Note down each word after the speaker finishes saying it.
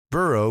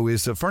Burrow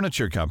is a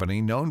furniture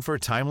company known for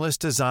timeless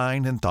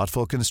design and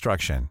thoughtful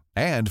construction,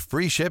 and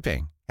free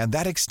shipping, and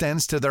that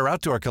extends to their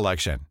outdoor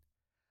collection.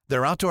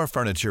 Their outdoor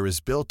furniture is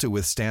built to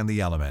withstand the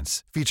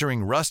elements,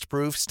 featuring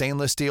rust-proof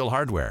stainless steel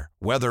hardware,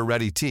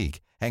 weather-ready teak,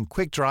 and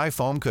quick-dry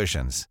foam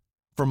cushions.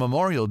 For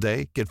Memorial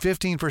Day, get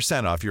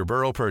 15% off your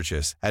Burrow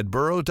purchase at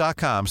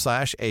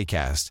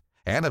burrow.com/ACAST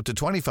and up to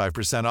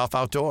 25% off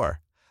outdoor.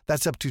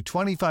 That's up to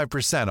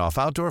 25% off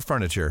outdoor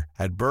furniture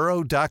at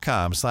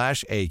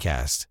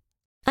burrow.com/ACAST.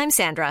 I'm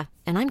Sandra,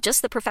 and I'm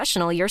just the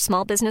professional your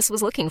small business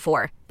was looking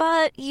for.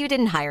 But you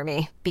didn't hire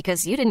me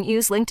because you didn't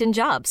use LinkedIn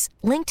Jobs.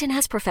 LinkedIn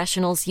has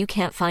professionals you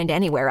can't find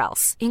anywhere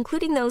else,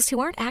 including those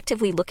who aren't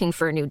actively looking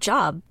for a new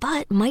job,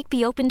 but might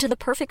be open to the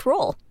perfect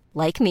role,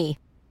 like me.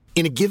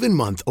 In a given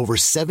month, over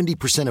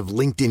 70% of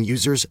LinkedIn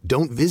users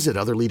don't visit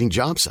other leading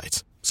job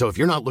sites. So if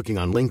you're not looking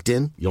on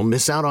LinkedIn, you'll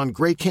miss out on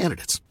great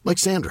candidates like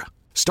Sandra.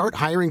 Start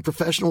hiring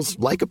professionals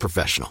like a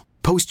professional.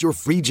 Post your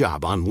free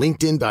job on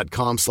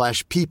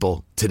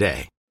linkedin.com/people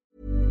today.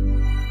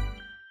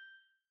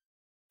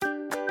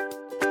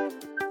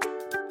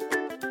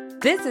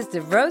 This is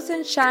the Rose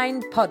and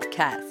Shine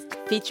podcast,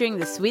 featuring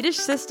the Swedish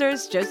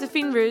sisters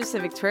Josephine Roos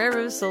and Victoria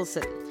Roos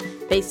Olsen.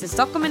 Based in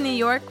Stockholm and New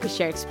York, we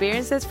share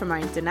experiences from our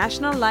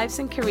international lives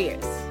and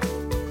careers.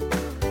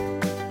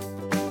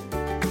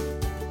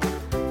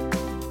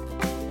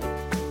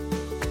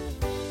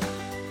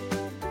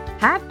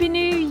 Happy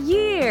New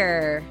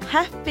Year!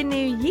 Happy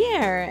New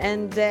Year!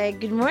 And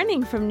good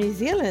morning from New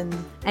Zealand.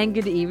 And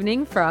good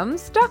evening from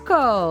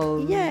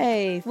Stockholm.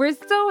 Yay! We're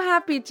so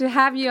happy to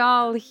have you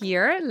all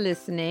here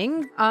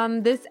listening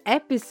on this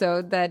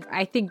episode that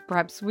I think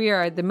perhaps we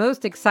are the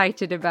most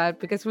excited about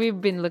because we've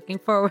been looking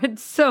forward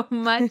so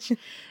much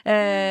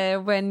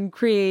when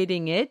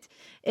creating it.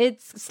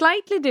 It's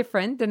slightly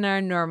different than our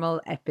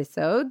normal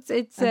episodes.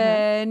 It's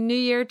a New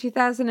Year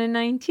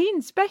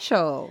 2019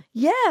 special.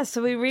 Yeah,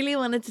 so we really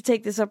wanted to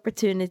take this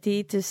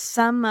opportunity to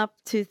sum up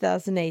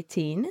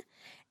 2018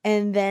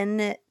 and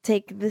then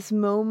take this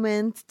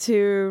moment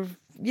to,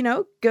 you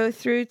know, go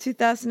through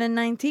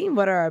 2019.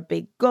 What are our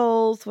big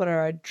goals? What are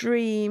our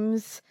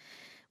dreams?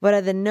 What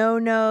are the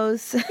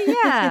no-nos?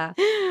 Yeah.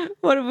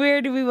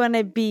 Where do we want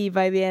to be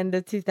by the end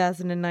of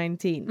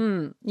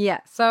 2019? Yeah,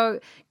 so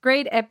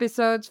great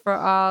episodes for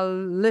all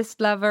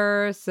list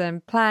lovers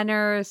and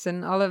planners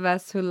and all of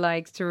us who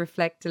likes to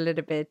reflect a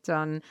little bit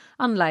on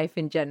life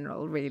in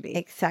general, really.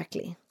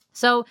 Exactly.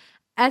 So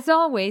as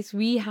always,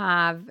 we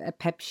have a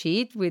pep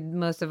sheet with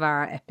most of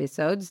our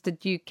episodes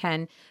that you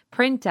can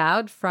print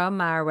out from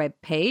our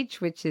webpage,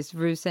 which is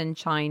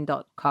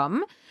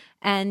roseandshine.com.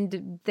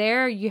 And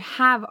there you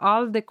have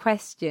all the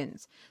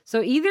questions.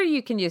 So either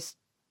you can just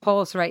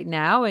pause right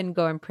now and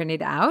go and print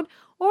it out,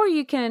 or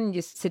you can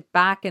just sit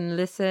back and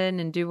listen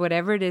and do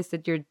whatever it is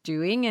that you're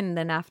doing. And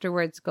then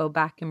afterwards, go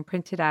back and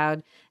print it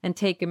out and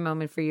take a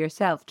moment for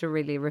yourself to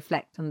really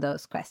reflect on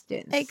those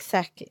questions.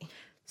 Exactly.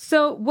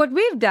 So what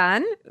we've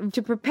done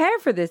to prepare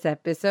for this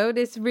episode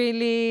is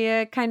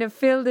really kind of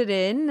filled it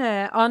in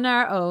on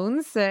our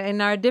own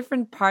in our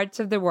different parts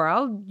of the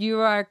world. You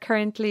are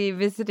currently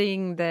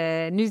visiting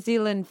the New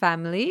Zealand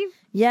family.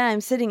 Yeah,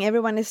 I'm sitting.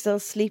 Everyone is still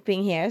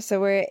sleeping here.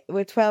 So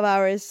we're 12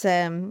 hours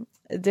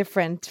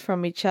different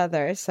from each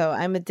other. So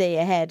I'm a day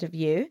ahead of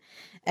you.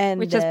 And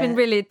which has been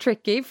really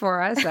tricky for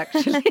us,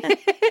 actually,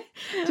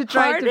 to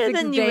try harder to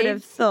fix than you would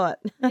have thought.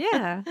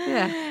 Yeah.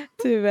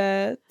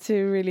 To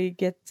really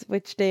get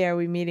which day are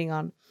we meeting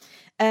on.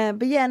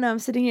 But yeah, no, I'm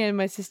sitting here in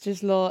my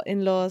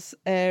sister-in-law's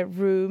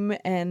room,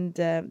 and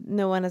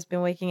no one has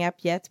been waking up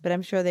yet, but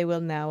I'm sure they will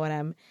now when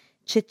I'm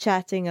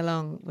chit-chatting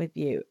along with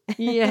you.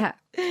 Yeah.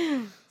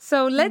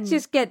 So let's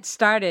just get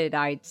started,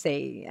 I'd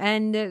say.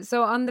 And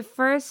so on the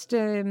first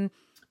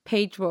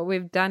page, what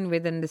we've done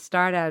within the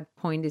start out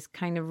point is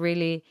kind of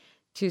really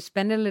to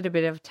spend a little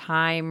bit of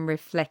time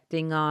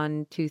reflecting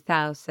on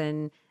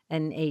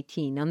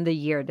 2018, on the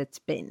year that's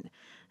been.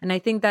 And I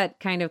think that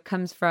kind of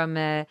comes from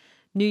a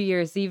New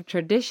Year's Eve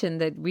tradition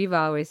that we've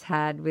always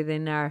had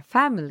within our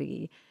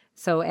family.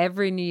 So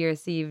every New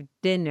Year's Eve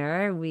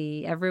dinner,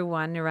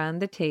 everyone around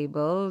the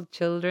table,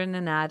 children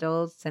and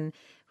adults, and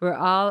we're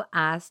all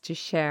asked to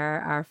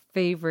share our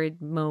favorite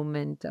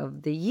moment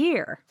of the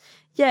year.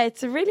 Yeah,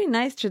 it's a really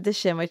nice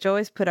tradition, which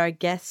always put our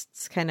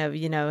guests kind of,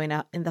 you know,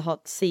 in the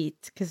hot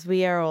seat, because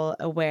we are all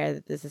aware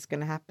that this is going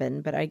to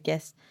happen. But our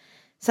guests,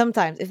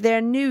 sometimes, if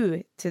they're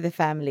new to the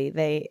family,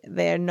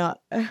 they're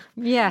not,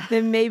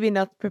 they're maybe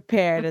not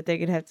prepared that they're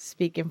going to have to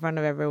speak in front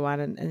of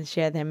everyone and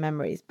share their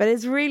memories. But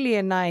it's really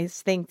a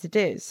nice thing to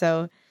do.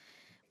 So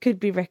could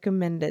be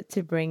recommended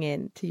to bring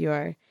into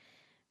your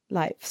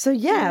life. So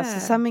so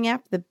summing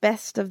up the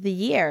best of the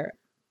year.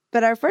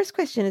 But our first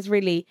question is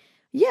really,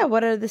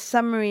 what are the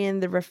summary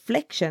and the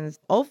reflections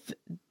of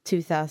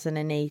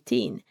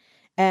 2018?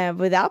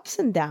 With ups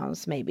and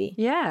downs, maybe.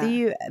 Yeah.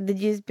 Did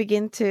you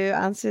begin to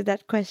answer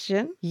that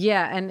question?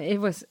 Yeah, and it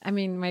was, I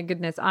mean, my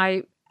goodness,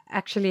 I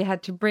actually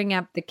had to bring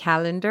up the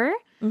calendar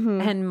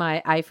and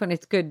my iPhone.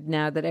 It's good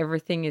now that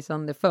everything is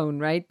on the phone,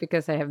 right?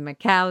 Because I have my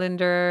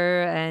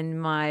calendar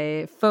and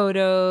my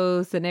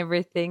photos and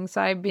everything.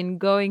 So I've been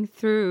going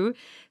through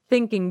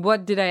thinking,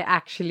 what did I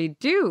actually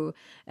do?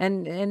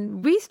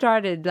 And we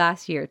started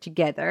last year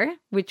together,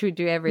 which we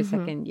do every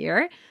second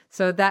year.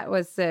 So that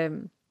was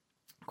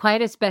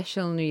quite a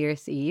special New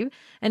Year's Eve.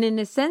 And in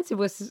a sense, it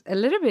was a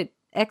little bit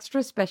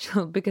extra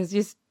special because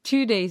just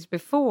 2 days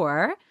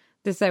before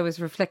this, I was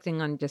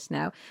reflecting on just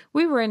now,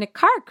 we were in a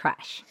car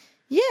crash.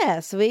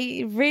 Yes,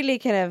 we really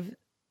kind of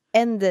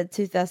ended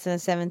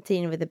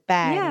 2017 with a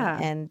bang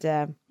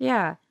and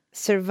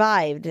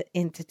survived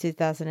into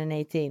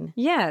 2018.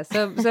 Yeah,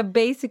 so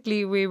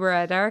basically we were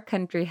at our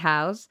country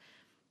house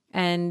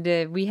and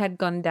we had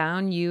gone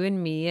down, you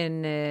and me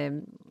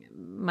and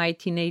my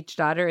teenage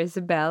daughter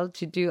Isabel,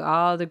 to do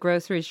all the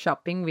grocery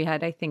shopping. We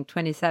had, I think,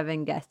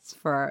 27 guests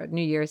for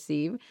New Year's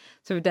Eve.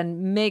 So we've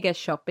done mega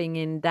shopping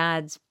in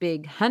Dad's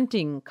big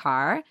hunting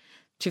car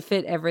to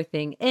fit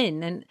everything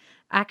in. And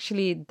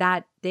actually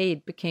that day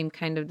it became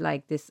kind of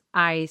like this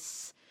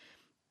ice,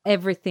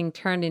 everything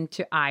turned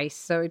into ice.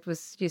 So it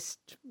was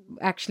just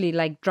actually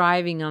like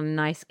driving on an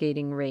ice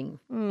skating ring.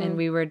 And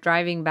we were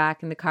driving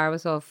back and the car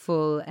was all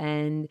full.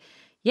 And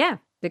yeah,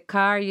 the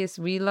car, yes,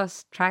 we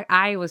lost track.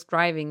 I was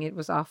driving. It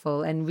was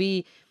awful. And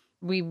we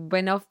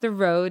went off the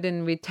road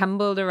and we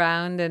tumbled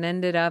around and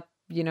ended up,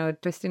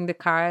 twisting the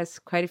cars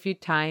quite a few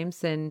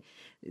times and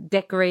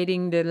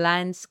decorating the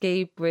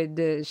landscape with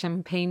the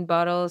champagne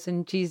bottles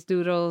and cheese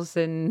doodles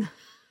and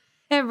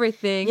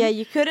everything. Yeah,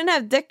 you couldn't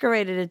have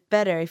decorated it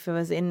better if it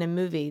was in a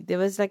movie. There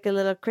was like a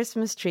little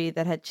Christmas tree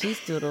that had cheese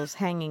doodles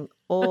hanging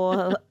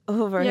all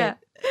over it.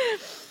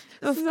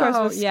 Of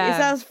course, it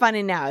sounds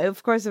funny now.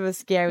 Of course, it was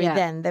scary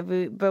then,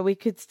 but we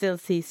could still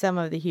see some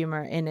of the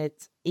humor in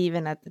it,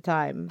 even at the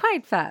time.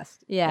 Quite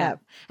fast, yeah.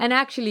 And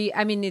actually,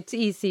 I mean, it's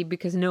easy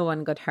because no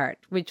one got hurt,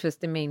 which was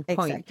the main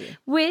point. Exactly.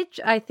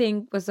 Which I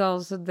think was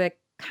also the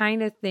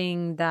kind of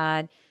thing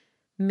that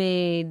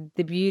made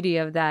the beauty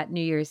of that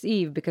New Year's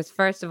Eve, because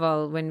first of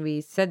all, when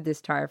we said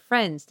this to our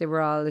friends, they were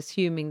all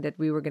assuming that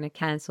we were going to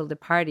cancel the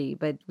party,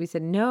 but we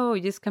said, no,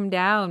 just come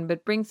down,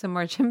 but bring some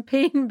more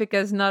champagne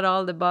because not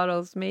all the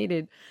bottles made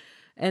it.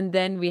 And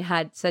then we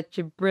had such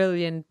a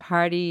brilliant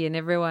party and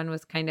everyone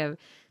was kind of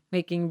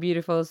making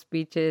beautiful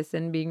speeches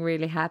and being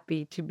really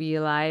happy to be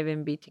alive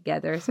and be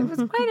together. So it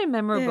was quite a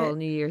memorable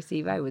New Year's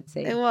Eve, I would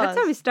say. It was. That's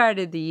how we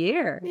started the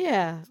year.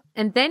 Yeah.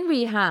 And then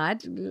we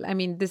had, I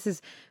mean, this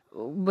is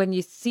when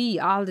you see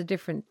all the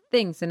different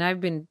things, and I've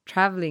been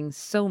traveling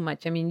so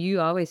much. I mean, you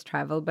always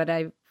travel, but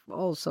I've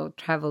also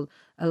traveled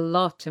a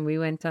lot. And we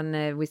went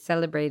on, we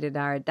celebrated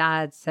our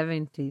dad's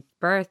 70th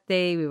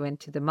birthday. We went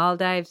to the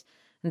Maldives.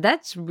 And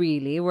that's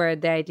really where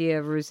the idea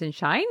of Roots and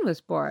Shine was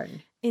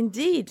born.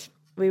 Indeed.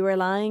 We were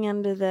lying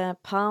under the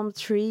palm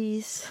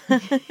trees.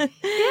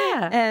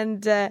 Yeah.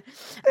 And I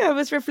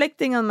was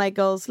reflecting on my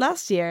goals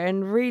last year.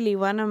 And really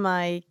one of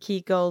my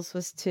key goals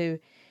was to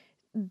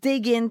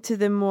dig into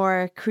the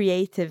more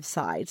creative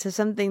side. So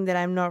something that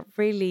I'm not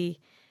really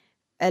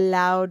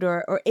allowed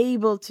or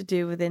able to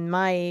do within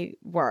my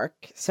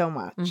work so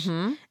much.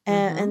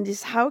 And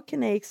just how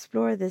can I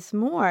explore this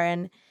more?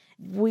 And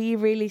we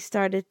really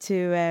started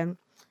to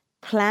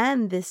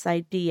plan this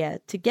idea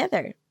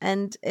together.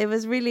 And it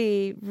was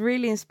really,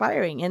 really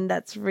inspiring. And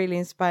that's really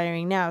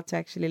inspiring now to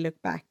actually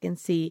look back and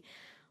see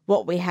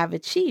what we have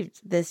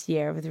achieved this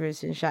year with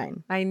Roots and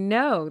Shine. I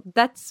know.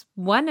 That's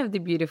one of the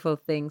beautiful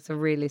things of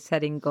really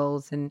setting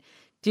goals and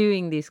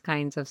doing these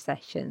kinds of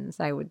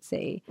sessions, I would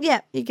say.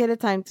 Yeah, you get a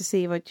time to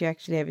see what you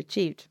actually have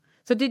achieved.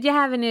 So did you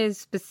have any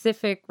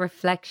specific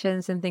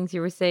reflections and things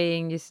you were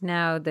saying just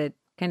now that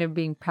kind of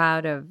being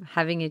proud of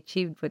having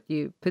achieved what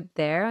you put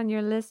there on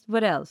your list?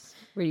 What else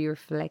were you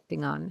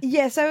reflecting on?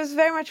 Yes, I was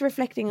very much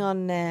reflecting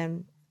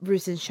on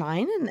Roots and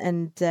Shine.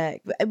 And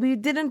we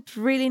didn't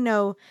really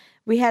know.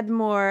 We had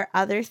more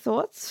other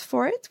thoughts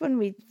for it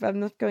I'm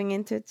not going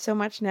into it so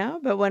much now,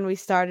 but when we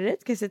started it,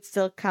 because it's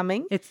still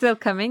coming. It's still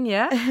coming,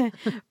 yeah.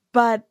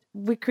 But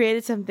we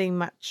created something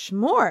much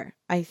more,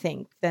 I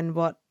think, than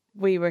what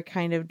we were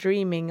kind of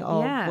dreaming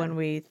of when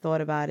we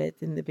thought about it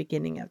in the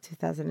beginning of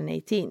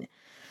 2018.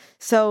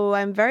 So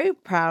I'm very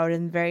proud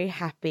and very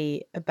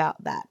happy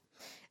about that.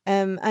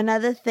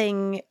 Another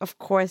thing, of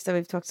course, that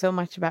we've talked so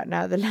much about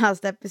now, the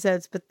last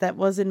episodes, but that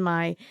was in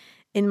my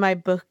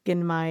book,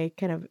 in my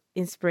kind of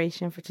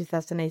inspiration for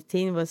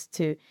 2018 was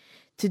to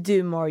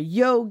do more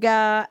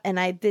yoga. And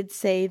I did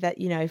say that,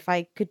 if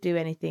I could do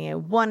anything I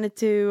wanted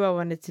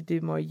to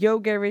do more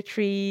yoga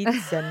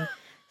retreats and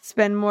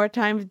spend more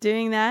time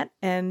doing that.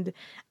 And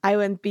I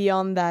went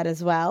beyond that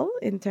as well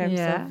in terms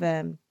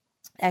of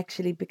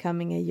actually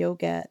becoming a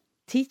yoga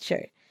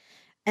teacher.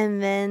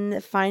 And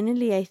then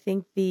finally, I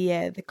think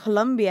the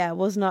Colombia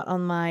was not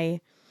in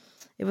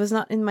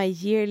my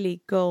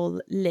yearly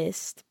goal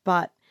list,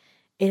 but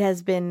it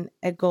has been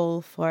a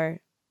goal for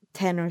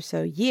 10 or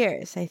so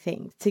years, I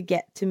think,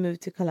 to move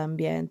to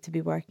Colombia and to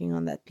be working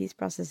on that peace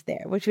process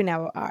there, which we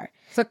now are.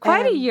 So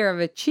quite a year of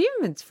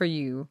achievements for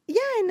you.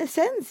 Yeah, in a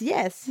sense,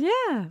 yes.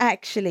 Yeah.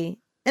 Actually.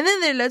 And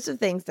then there are lots of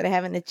things that I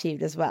haven't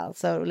achieved as well.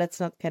 So let's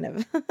not kind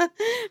of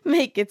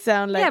make it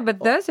sound like... Yeah,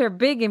 but those are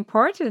big,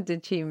 important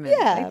achievements.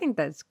 Yeah. I think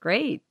that's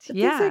great. These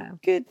Yeah. are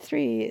good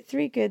three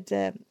good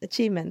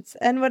achievements.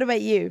 And what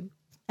about you?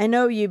 I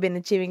know you've been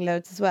achieving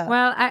loads as well.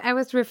 Well, I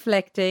was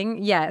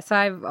reflecting. Yeah, so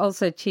I've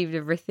also achieved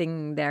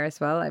everything there as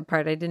well. I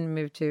didn't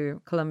move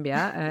to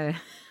Colombia.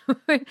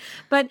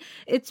 But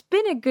it's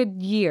been a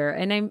good year.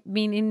 And I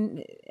mean,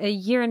 in a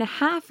year and a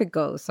half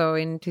ago, so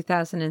in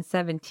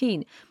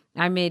 2017,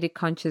 I made a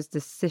conscious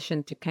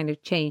decision to kind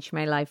of change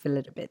my life a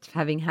little bit,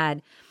 having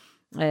had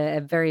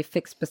a very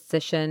fixed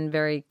position,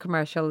 very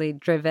commercially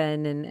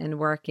driven and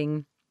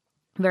working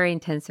very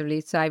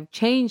intensively. So I've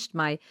changed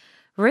my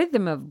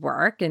rhythm of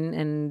work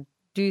and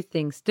do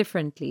things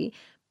differently.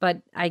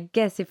 But I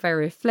guess if I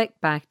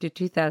reflect back to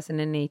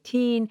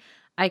 2018,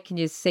 I can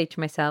just say to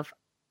myself,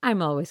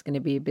 I'm always going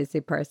to be a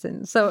busy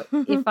person. So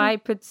if I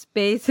put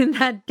space in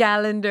that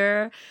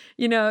calendar,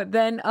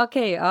 then,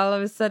 okay, all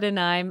of a sudden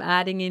I'm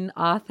adding in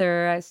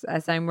author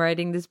as I'm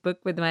writing this book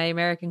with my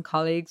American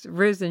colleagues.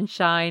 Ruse and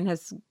Shine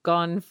has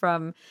gone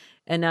from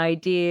an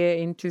idea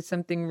into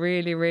something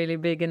really, really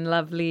big and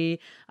lovely.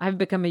 I've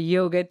become a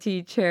yoga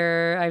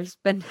teacher.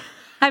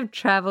 I've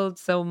traveled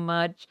so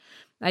much.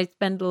 I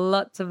spent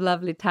lots of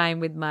lovely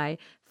time with my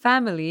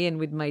family and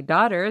with my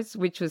daughters,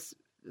 which was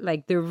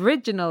like the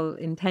original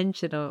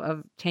intention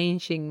of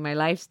changing my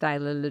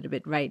lifestyle a little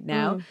bit right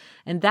now.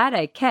 And that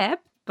I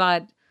kept,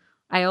 but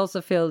I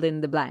also filled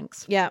in the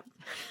blanks. Yeah.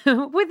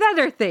 With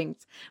other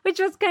things, which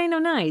was kind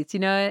of nice.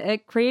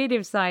 A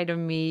creative side of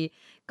me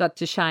got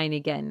to shine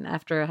again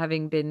after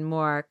having been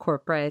more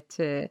corporate.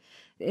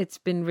 It's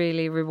been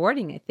really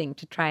rewarding, I think,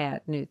 to try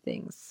out new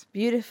things.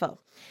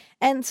 Beautiful.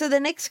 And so the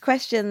next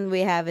question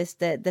we have is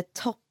the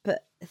top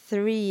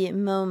 3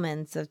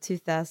 moments of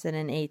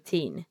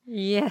 2018.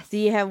 Yes. Do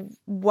you have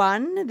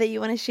one that you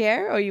want to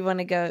share, or you want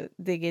to go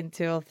dig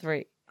into all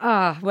 3?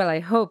 Well, I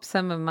hope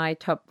some of my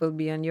top will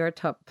be on your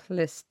top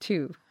list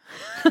too.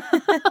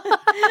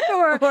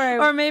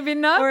 or maybe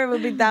not. Or it will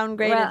be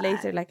downgraded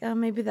later, like, oh,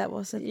 maybe that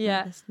wasn't the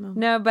best moment.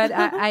 No, but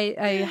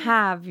I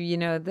have,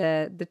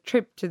 the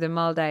trip to the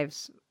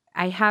Maldives.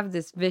 I have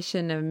this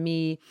vision of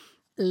me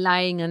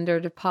lying under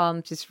the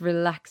palm, just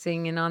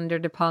relaxing and under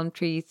the palm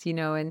trees,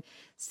 and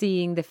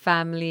seeing the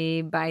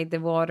family by the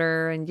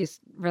water and just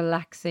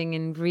relaxing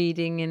and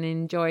reading and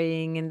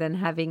enjoying, and then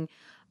having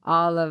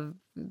all of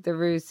the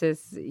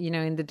Ruses,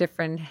 in the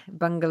different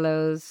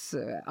bungalows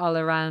all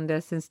around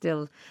us. And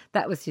still,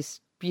 that was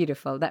just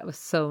beautiful. That was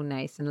so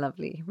nice and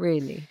lovely,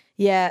 really.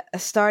 Yeah,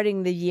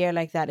 starting the year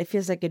like that, it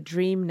feels like a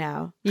dream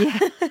now. Yeah.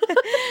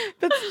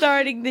 But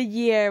starting the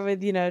year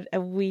with, a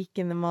week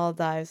in the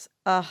Maldives,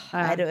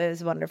 it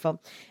was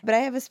wonderful. But I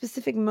have a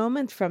specific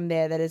moment from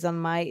there that is on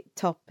my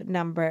top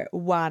number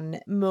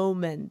 1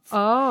 moment.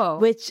 Oh,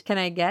 which can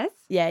I guess?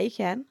 Yeah, you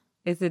can.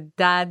 Is it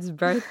Dad's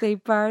birthday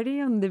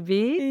party on the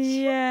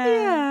beach?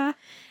 Yeah.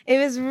 It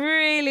was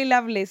really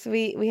lovely. So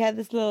we had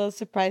this little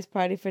surprise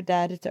party for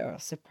Dad. Or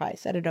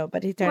surprise, I don't know,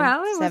 but he turned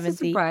 70.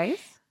 Was a surprise.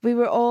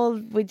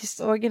 We just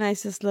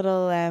organized this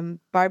little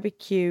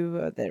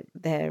barbecue.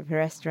 The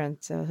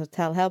restaurant, so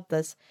hotel helped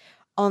us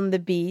on the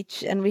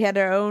beach. And we had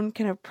our own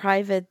kind of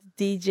private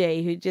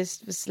DJ who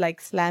just was like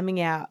slamming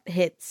out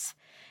hits.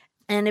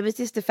 And it was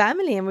just a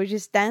family, and we're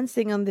just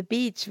dancing on the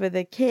beach with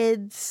the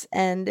kids.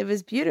 And it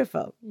was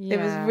beautiful. Yeah.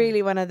 It was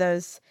really one of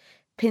those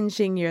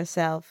pinching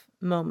yourself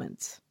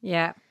moments.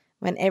 Yeah.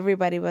 When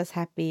everybody was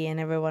happy and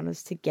everyone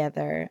was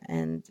together,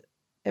 and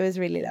it was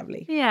really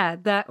lovely. Yeah,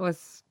 that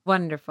was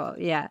wonderful.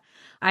 Yeah.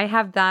 I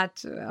have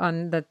that's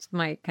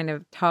my kind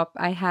of top.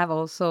 I have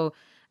also,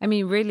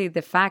 really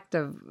the fact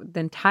of the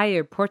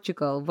entire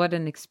Portugal, what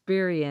an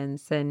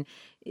experience. And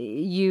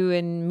you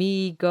and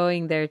me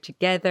going there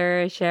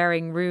together,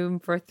 sharing room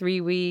for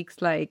 3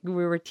 weeks, like we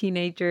were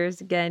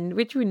teenagers again,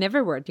 which we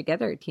never were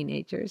together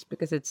teenagers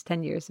because it's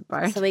 10 years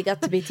apart. So we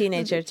got to be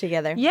teenager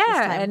together.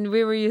 Yeah, and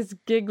we were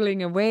just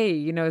giggling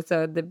away,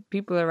 so the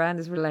people around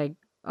us were like,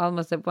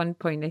 almost at one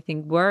point, I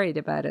think, worried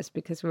about us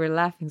because we were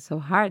laughing so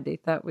hard. They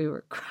thought we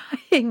were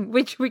crying,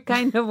 which we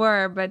kind of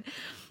were,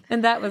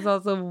 and that was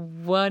also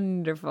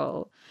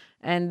wonderful.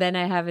 And then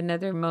I have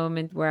another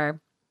moment where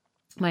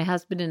my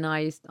husband and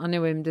I, on a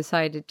whim,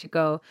 decided to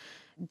go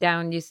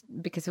down just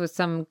because it was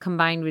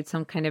combined with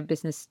some kind of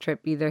business trip.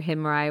 Either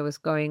him or I was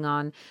going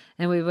on,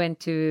 and we went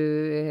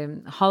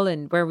to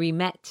Holland where we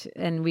met,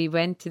 and we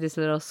went to this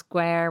little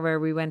square where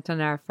we went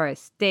on our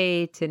first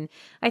date. And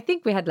I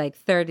think we had like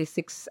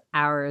 36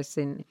 hours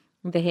in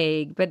The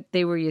Hague, but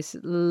they were just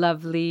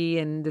lovely,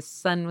 and the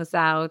sun was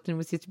out and it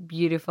was just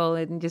beautiful,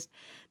 and just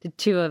the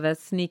two of us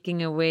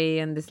sneaking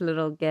away on this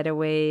little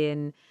getaway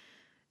and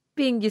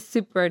being just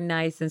super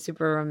nice and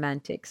super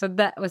romantic. So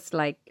that was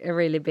like a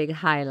really big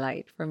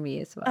highlight for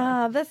me as well.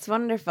 Ah, that's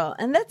wonderful.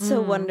 And that's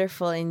so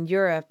wonderful in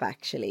Europe,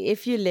 actually.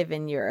 If you live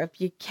in Europe,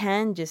 you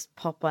can just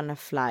pop on a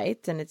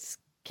flight, and it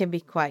can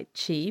be quite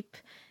cheap.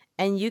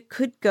 And you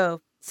could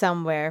go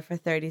somewhere for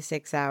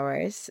 36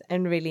 hours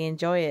and really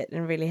enjoy it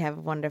and really have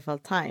a wonderful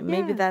time.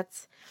 Yeah. Maybe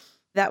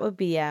that would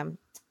be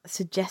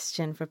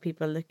suggestion for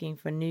people looking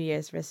for New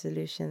Year's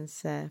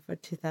resolutions for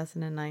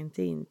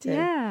 2019.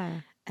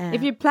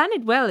 If you plan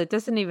it well, it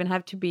doesn't even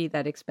have to be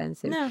that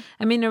expensive. No.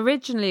 I mean,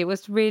 originally it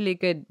was really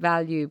good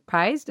value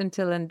priced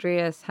until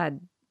Andreas had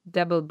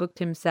double booked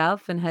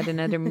himself and had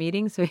another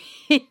meeting. So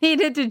he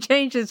needed to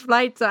change his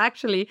flight. So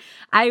actually,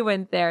 I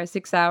went there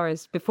 6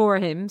 hours before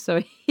him.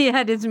 So he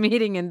had his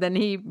meeting and then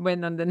he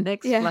went on the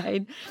next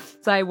flight.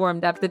 So I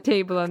warmed up the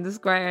table on the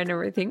square and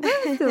everything. But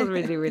it was still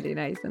really, really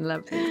nice and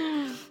lovely.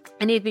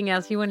 Anything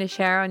else you want to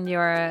share on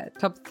your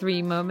top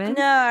 3 moments?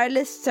 No, our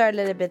lists are a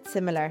little bit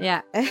similar.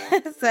 Yeah.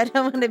 So I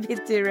don't want to be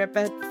too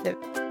repetitive.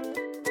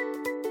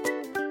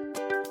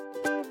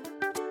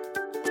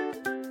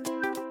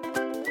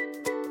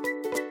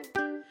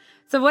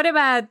 So what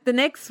about the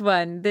next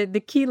one, the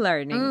key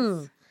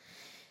learnings?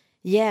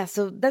 Yeah,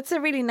 so that's a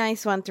really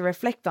nice one to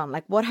reflect on.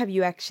 Like, what have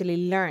you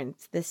actually learned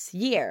this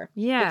year?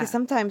 Yeah. Because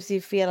sometimes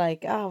you feel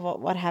like, oh,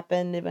 what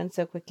happened? It went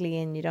so quickly,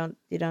 and you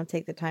don't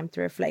take the time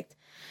to reflect.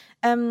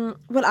 Well,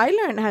 I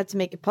learned how to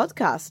make a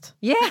podcast.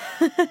 Yeah.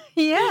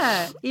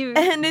 Yeah.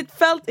 And it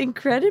felt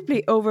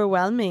incredibly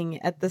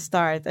overwhelming at the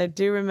start. I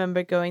do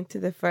remember going to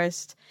the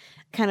first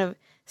kind of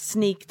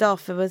sneaked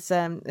off. It was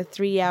a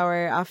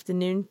 3-hour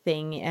afternoon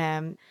thing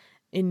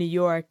in New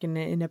York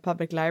in a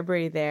public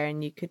library there.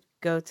 And you could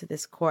go to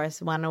this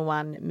course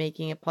 101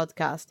 making a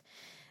podcast.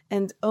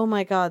 And oh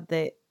my God,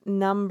 the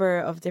number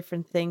of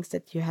different things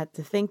that you had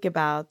to think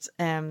about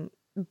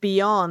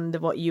beyond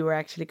what you were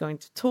actually going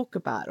to talk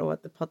about or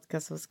what the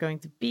podcast was going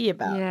to be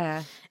about.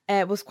 Yeah.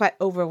 It was quite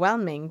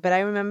overwhelming. But I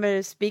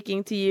remember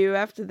speaking to you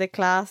after the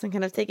class and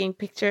kind of taking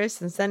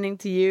pictures and sending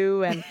to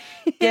you and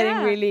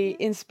getting really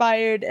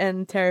inspired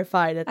and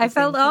terrified at the same time.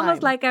 I felt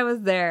almost like I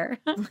was there,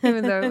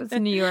 even though it was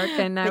in New York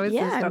and I was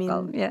in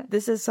Stockholm.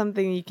 This is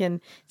something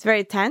it's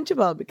very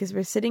tangible because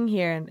we're sitting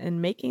here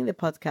and making the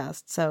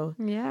podcast. So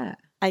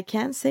I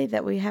can say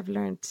that we have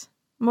learned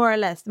more or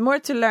less, more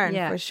to learn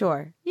for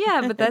sure.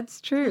 Yeah, but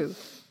that's true.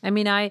 I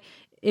mean,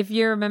 if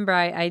you remember,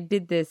 I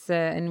did this,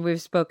 and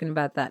we've spoken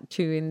about that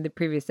too in the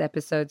previous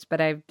episodes, but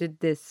I did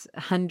this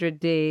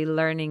 100-day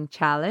learning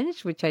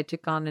challenge, which I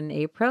took on in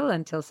April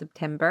until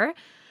September.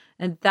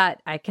 And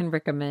that I can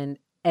recommend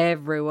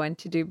everyone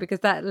to do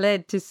because that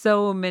led to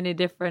so many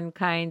different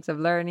kinds of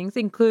learnings,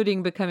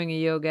 including becoming a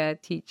yoga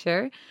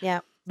teacher.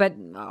 Yeah. But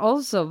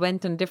also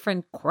went on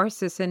different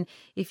courses. And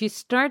if you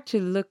start to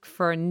look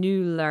for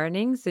new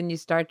learnings and you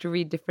start to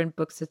read different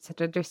books,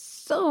 etc., there's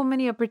so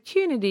many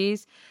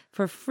opportunities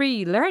for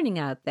free learning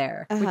out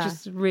there, which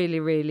is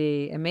really,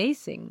 really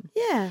amazing.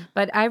 Yeah.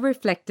 But I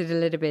reflected a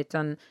little bit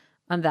on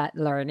that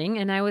learning.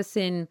 And I was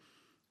in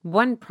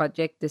one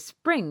project this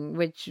spring,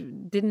 which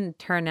didn't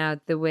turn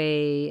out the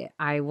way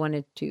I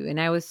wanted to. And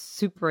I was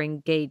super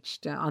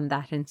engaged on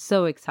that and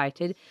so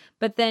excited.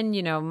 But then,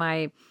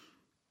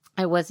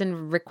 I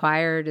wasn't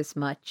required as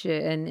much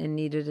and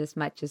needed as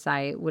much as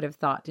I would have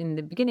thought in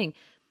the beginning.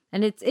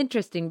 And it's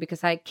interesting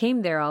because I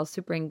came there all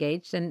super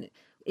engaged and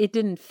it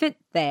didn't fit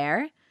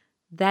there.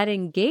 That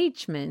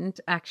engagement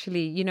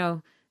actually,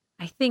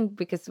 I think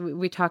because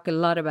we talk a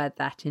lot about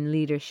that in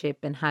leadership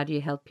and how do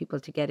you help people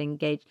to get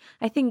engaged.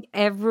 I think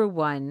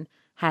everyone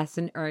has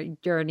an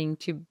yearning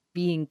to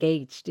be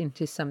engaged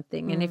into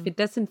something. And if it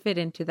doesn't fit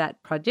into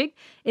that project,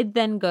 it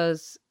then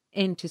goes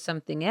into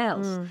something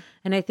else.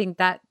 And I think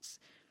that's,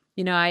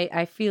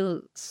 I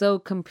feel so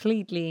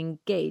completely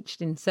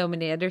engaged in so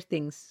many other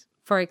things.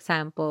 For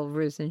example,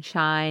 Ruse and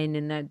Shine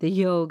and the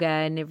yoga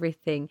and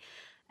everything.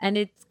 And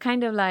it's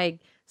kind of like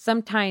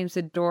sometimes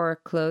a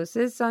door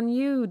closes on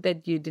you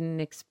that you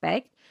didn't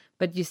expect,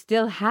 but you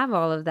still have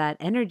all of that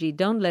energy.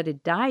 Don't let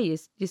it die.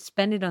 You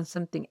spend it on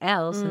something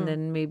else and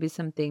then maybe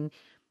something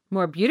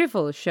more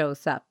beautiful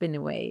shows up in a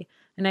way.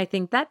 And I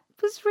think that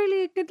was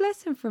really a good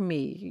lesson for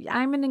me.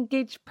 I'm an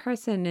engaged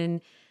person,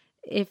 and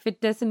if it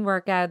doesn't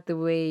work out the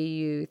way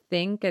you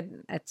think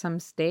at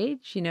some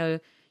stage,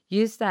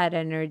 use that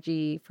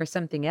energy for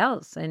something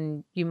else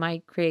and you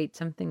might create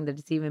something that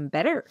is even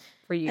better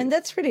for you. And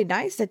that's really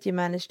nice that you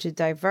managed to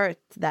divert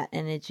that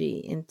energy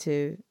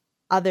into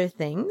other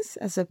things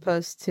as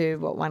opposed to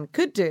what one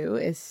could do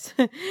is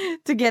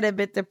to get a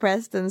bit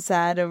depressed and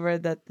sad over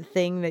that the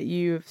thing that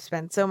you've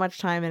spent so much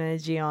time and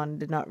energy on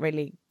did not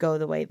really go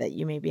the way that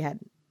you maybe had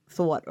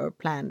thought or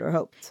planned or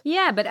hoped.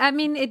 Yeah, but I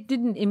mean, it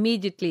didn't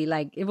immediately,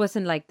 it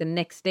wasn't like the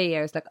next day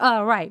I was like,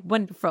 oh, right,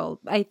 wonderful.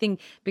 I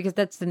think because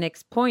that's the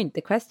next point.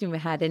 The question we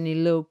had, any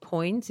low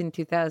points in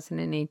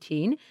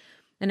 2018.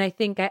 And I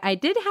think I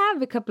did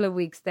have a couple of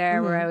weeks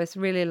there where I was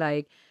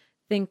really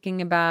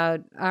thinking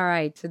about, all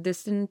right, so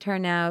this didn't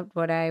turn out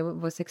what I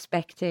was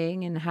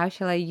expecting and how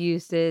shall I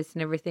use this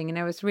and everything. And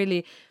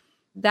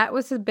that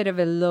was a bit of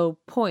a low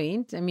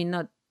point. I mean,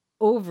 not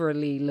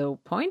overly low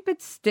point,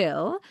 but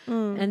still.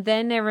 And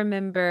then I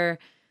remember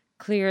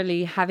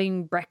clearly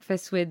having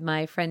breakfast with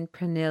my friend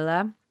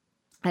Pernilla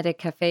at a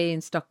cafe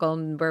in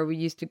Stockholm where we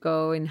used to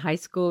go in high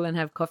school and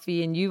have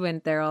coffee, and you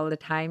went there all the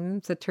time,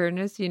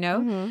 Saturnus,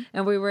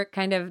 and we were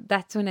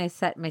that's when I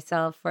set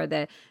myself for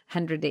the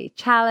 100-day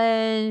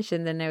challenge,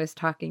 and then I was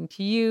talking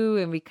to you,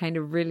 and we kind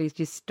of really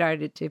just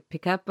started to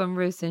pick up on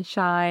Rose and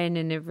Shine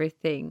and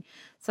everything.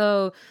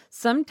 So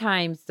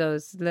sometimes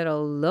those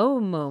little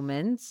low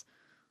moments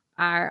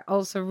are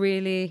also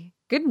really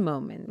good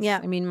moments.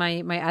 Yeah. I mean,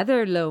 my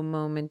other low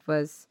moment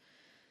was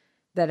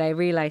that I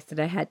realized that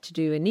I had to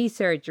do a knee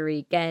surgery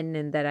again,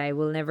 and that I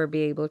will never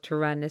be able to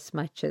run as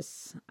much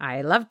as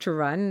I love to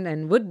run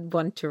and would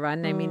want to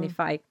run. I mean, if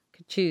I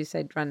could choose,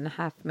 I'd run a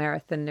half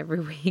marathon every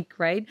week,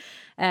 right?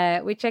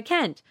 Which I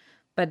can't.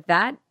 But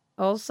that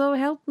also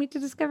helped me to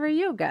discover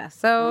yoga.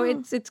 So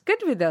it's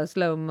good with those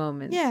low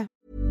moments. Yeah.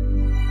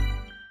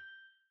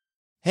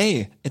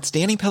 Hey, it's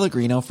Danny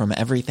Pellegrino from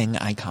Everything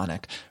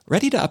Iconic.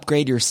 Ready to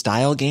upgrade your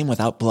style game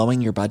without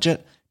blowing your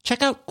budget?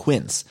 Check out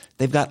Quince.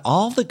 They've got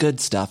all the good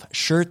stuff,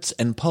 shirts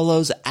and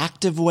polos,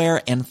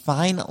 activewear, and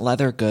fine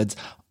leather goods,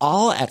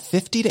 all at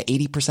 50 to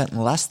 80%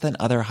 less than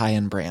other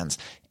high-end brands.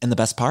 And the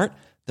best part?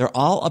 They're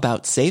all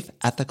about safe,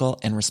 ethical,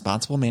 and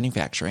responsible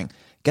manufacturing.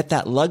 Get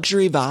that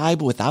luxury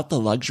vibe without the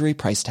luxury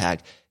price tag.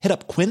 Hit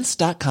up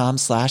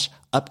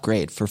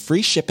quince.com/upgrade for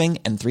free shipping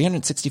and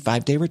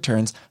 365-day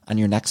returns on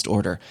your next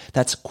order.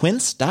 That's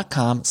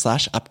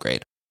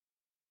quince.com/upgrade.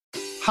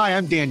 Hi,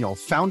 I'm Daniel,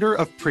 founder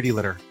of Pretty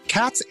Litter.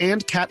 Cats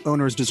and cat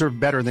owners deserve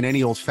better than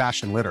any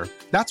old-fashioned litter.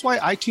 That's why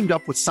I teamed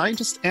up with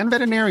scientists and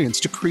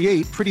veterinarians to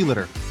create Pretty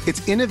Litter.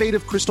 Its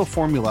innovative crystal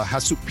formula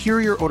has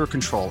superior odor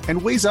control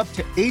and weighs up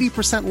to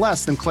 80%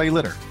 less than clay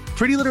litter.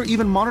 Pretty Litter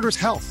even monitors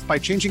health by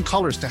changing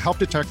colors to help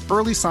detect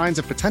early signs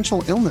of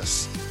potential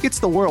illness. It's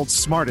the world's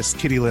smartest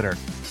kitty litter.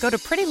 Go to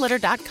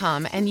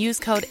prettylitter.com and use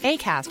code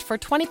ACAST for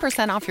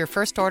 20% off your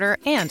first order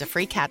and a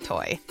free cat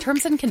toy.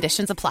 Terms and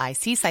conditions apply.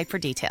 See site for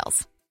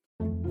details.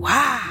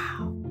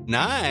 Wow.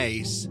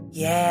 Nice.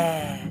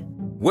 Yeah.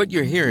 What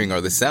you're hearing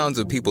are the sounds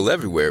of people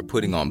everywhere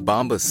putting on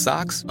Bombas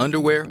socks,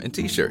 underwear, and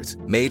T-shirts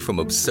made from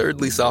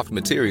absurdly soft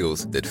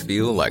materials that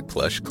feel like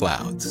plush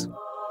clouds.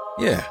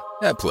 Yeah,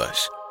 that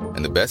plush.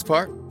 And the best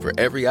part? For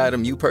every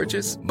item you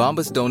purchase,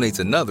 Bombas donates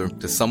another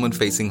to someone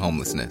facing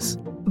homelessness.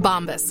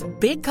 Bombas.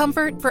 Big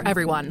comfort for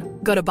everyone.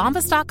 Go to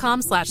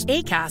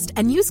bombas.com/ACAST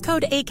and use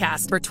code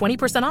ACAST for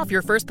 20% off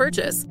your first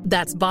purchase.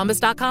 That's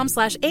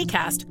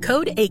bombas.com/ACAST.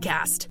 Code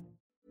ACAST.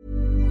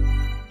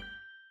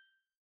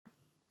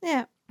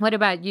 Yeah. What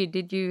about you?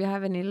 Did you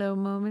have any low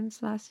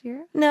moments last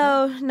year?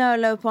 No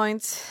low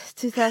points.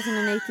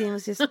 2018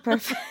 was just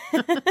perfect.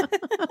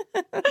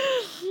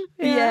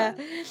 Yeah.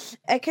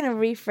 I kind of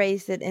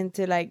rephrased it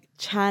into like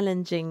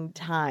challenging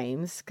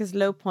times, because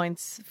low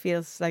points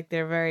feels like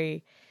they're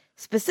very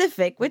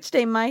specific, which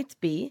they might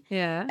be.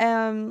 Yeah.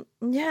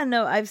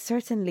 I've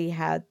certainly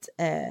had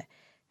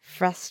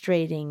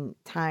frustrating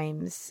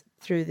times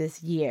through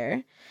this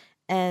year.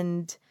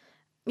 And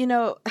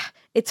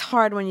it's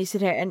hard when you sit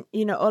here and,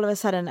 all of a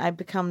sudden I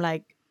become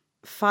like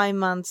 5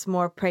 months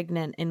more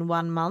pregnant in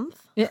 1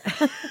 month. Yeah.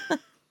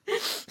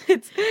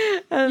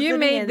 You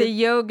made the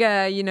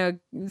yoga,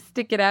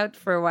 stick it out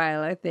for a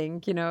while, I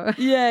think,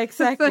 Yeah,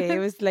 exactly. It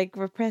was like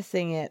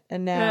repressing it.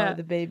 And now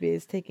the baby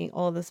is taking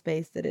all the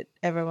space that it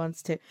ever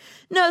wants to.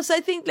 No, so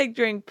I think like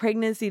during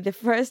pregnancy, the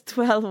first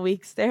 12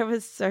 weeks, there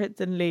was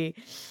certainly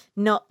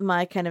not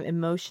my kind of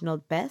emotional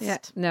best. Yeah,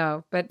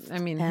 no, but I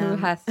mean, who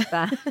has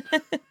that?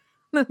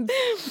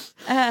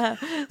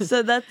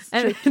 So that's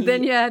tricky. And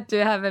then you had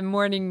to have a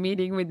morning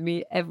meeting with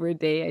me every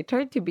day. I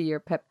tried to be your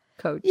pep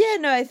coach. Yeah,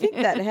 no, I think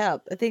that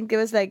helped. I think it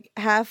was like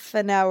half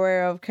an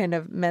hour of kind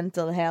of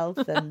mental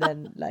health and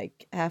then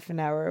like half an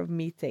hour of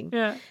meeting.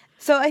 Yeah.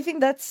 So I think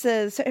that's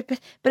but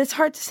it's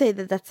hard to say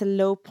that that's a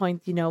low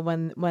point,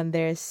 when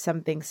there's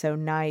something so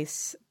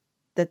nice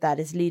that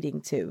is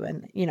leading to,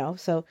 and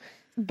so.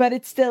 But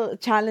it's still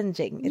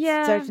challenging. It's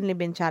certainly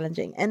been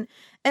challenging. And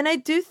I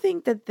do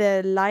think that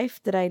the life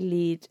that I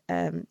lead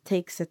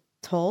takes a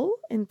toll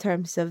in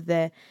terms of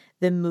the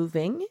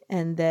moving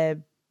and the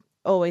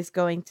always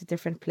going to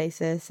different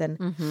places.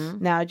 And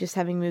now just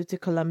having moved to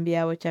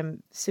Colombia, which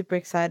I'm super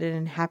excited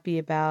and happy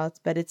about.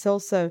 But it's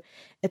also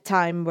a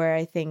time where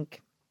I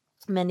think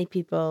many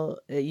people,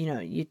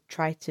 you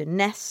try to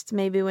nest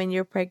maybe when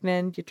you're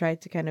pregnant, you try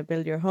to kind of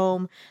build your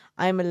home.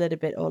 I'm a little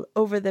bit all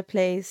over the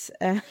place.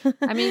 I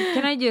mean,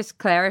 can I just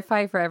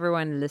clarify for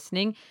everyone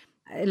listening?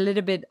 A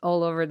little bit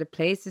all over the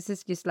place. This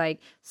is just like,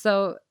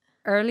 so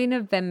early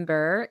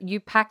November, you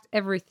packed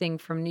everything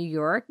from New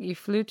York. You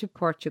flew to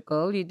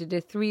Portugal. You did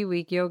a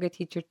 3-week yoga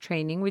teacher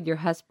training with your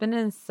husband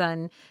and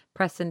son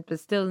present, but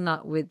still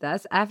not with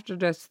us. After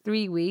those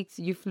 3 weeks,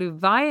 you flew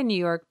via New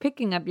York,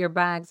 picking up your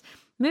bags,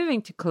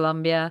 moving to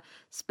Colombia,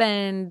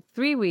 spend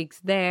 3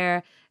 weeks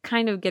there,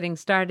 kind of getting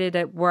started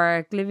at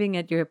work, living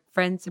at your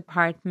friend's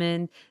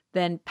apartment,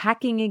 then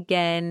packing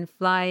again,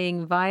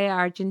 flying via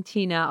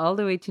Argentina all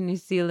the way to New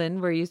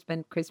Zealand, where you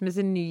spent Christmas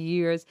and New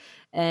Year's,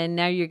 and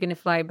now you're going to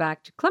fly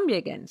back to Colombia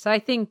again. So I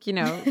think,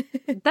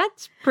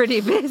 that's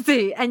pretty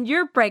busy. And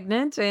you're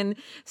pregnant, and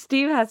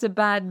Steve has a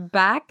bad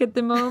back at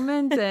the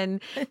moment,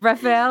 and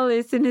Rafael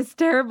is in his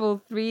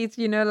terrible threes,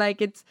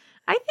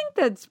 I think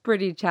that's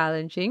pretty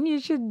challenging.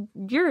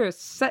 You're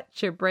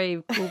such a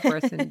brave, cool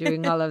person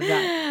doing all of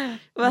that.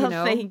 Well,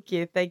 thank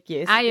you.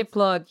 I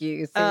applaud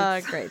you. Oh,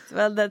 great.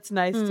 Well, that's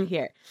nice to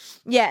hear.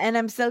 Yeah, and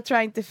I'm still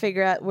trying to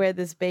figure out where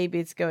this baby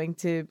is going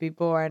to be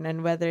born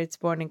and whether it's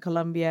born in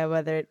Colombia,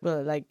 whether it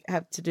will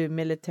have to do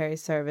military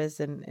service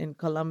in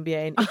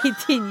Colombia in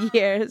 18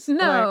 years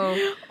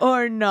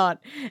or not,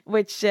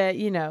 which,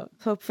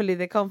 hopefully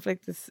the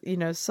conflict is,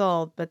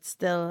 solved, but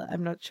still,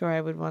 I'm not sure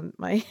I would want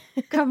my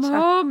come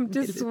home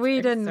to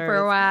Sweden for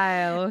a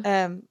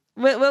while.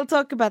 We'll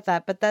talk about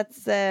that, but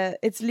that's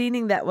it's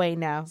leaning that way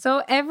now.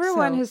 So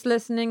everyone who's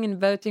listening and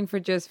voting for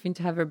Josephine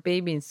to have her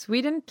baby in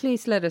Sweden,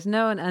 please let us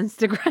know on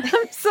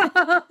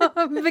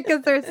Instagram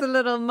because there's a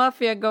little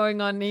mafia going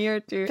on here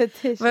to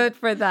petition. Vote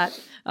for that.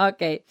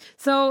 Okay.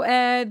 So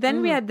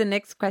then we had the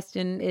next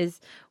question is,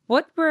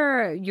 what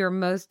were your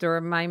most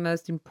or my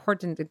most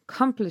important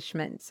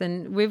accomplishments?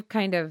 And we've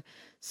kind of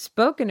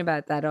spoken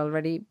about that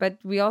already, but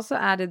we also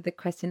added the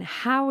question,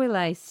 how will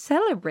I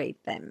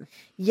celebrate them?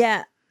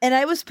 Yeah. And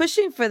I was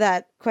pushing for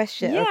that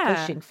question, or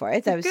pushing for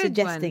it. I was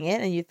suggesting it,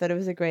 and you thought it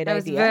was a great idea. I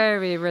was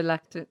very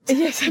reluctant.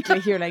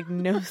 Exactly. You're like,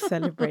 no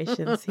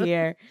celebrations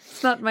here.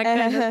 It's not my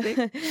kind of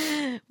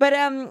thing. But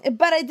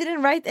I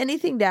didn't write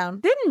anything down.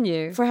 Didn't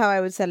you? For how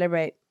I would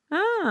celebrate.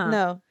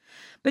 No.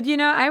 But,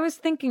 I was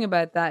thinking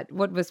about that.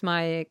 What was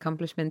my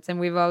accomplishments? And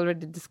we've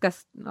already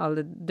discussed all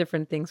the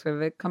different things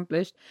we've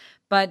accomplished.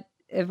 But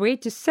a way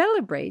to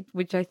celebrate,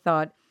 which I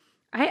thought,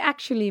 I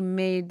actually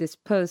made this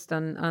post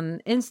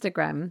on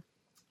Instagram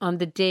on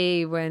the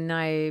day when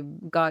I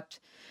got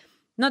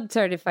not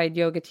certified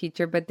yoga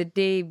teacher, but the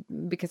day,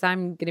 because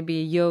I'm going to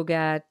be a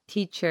yoga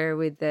teacher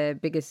with the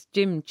biggest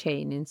gym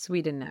chain in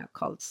Sweden now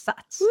called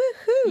Sats.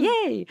 Woohoo!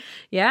 Yay!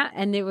 Yeah.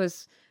 And it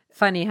was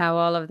funny how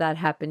all of that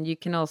happened. You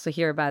can also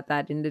hear about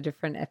that in the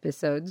different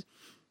episodes.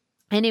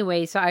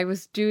 Anyway, so I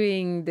was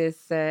doing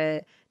this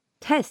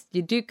test.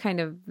 You do kind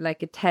of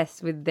like a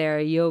test with their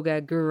yoga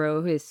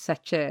guru, who is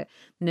such an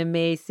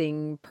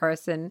amazing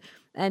person.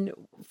 And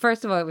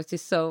first of all, it was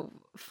just so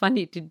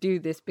funny to do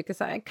this because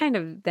I kind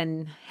of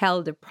then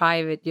held a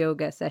private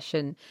yoga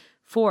session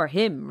for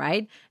him,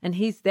 right? And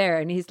he's there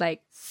and he's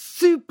like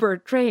super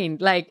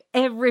trained, like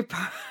every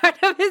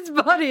part of his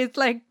body is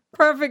like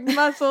perfect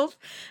muscles.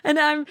 And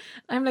I'm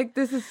like,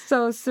 this is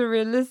so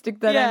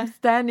surrealistic that I'm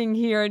standing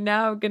here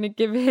now going to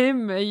give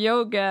him a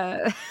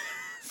yoga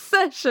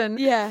session.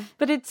 Yeah.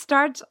 But it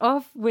starts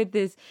off with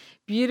this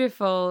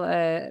beautiful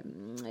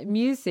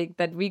music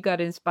that we got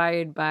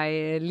inspired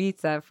by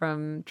Lisa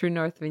from True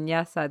North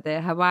Vinyasa,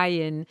 the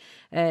Hawaiian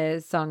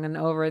song on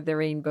Over the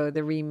Rainbow,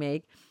 the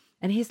remake.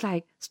 And he's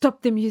like,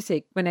 stop the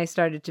music when I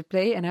started to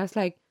play. And I was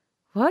like,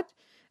 what?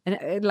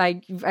 And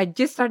I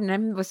just started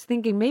and I was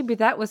thinking maybe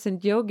that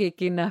wasn't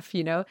yogic enough,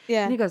 Yeah.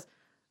 And he goes,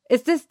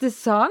 is this the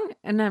song?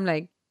 And I'm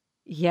like,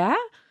 yeah.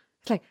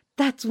 It's like,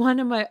 that's one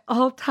of my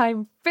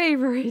all-time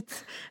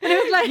favorites. And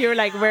it was like, you were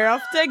like, we're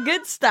off to a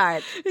good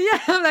start.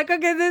 Yeah, I'm like,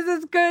 okay, this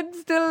is good.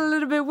 Still a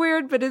little bit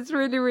weird, but it's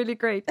really, really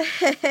great.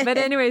 But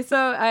anyway, so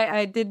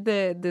I did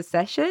the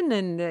session,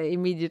 and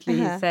immediately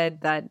he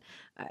said that,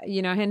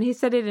 and he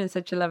said it in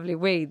such a lovely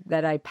way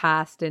that I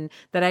passed and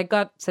that I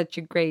got such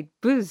a great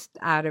boost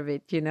out of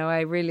it.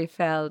 I really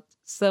felt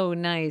so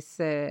nice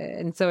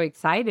and so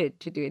excited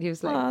to do it. He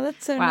was like, oh,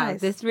 that's so wow,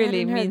 nice. This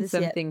really means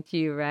something to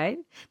you, right?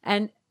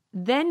 And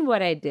then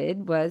what I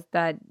did was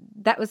that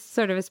was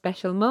sort of a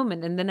special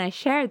moment. And then I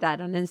shared that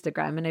on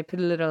Instagram and I put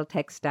a little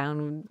text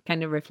down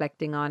kind of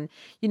reflecting on,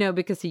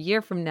 because a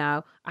year from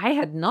now, I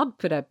had not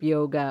put up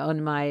yoga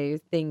on my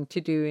thing to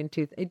do.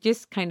 It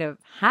just kind of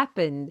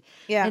happened.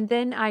 Yeah. And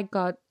then I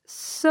got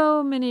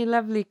so many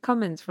lovely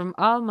comments from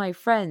all my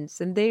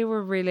friends. And they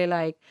were really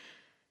like,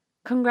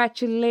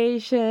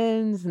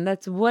 congratulations, and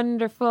that's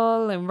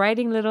wonderful, and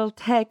writing little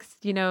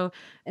text,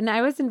 and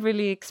I wasn't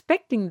really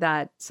expecting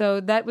that.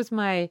 So that was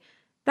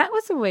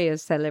a way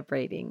of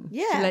celebrating.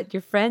 Yeah. To let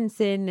your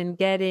friends in and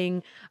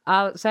getting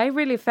out. So I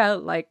really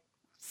felt like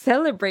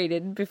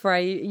celebrated before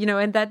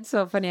and that's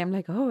so funny. I'm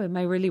like, oh, am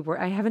I really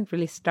I haven't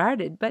really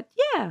started, but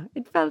yeah,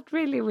 it felt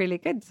really, really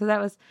good. So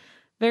that was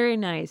very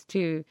nice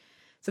too.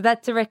 So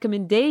that's a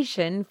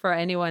recommendation for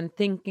anyone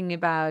thinking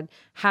about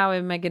how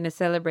am I going to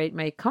celebrate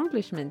my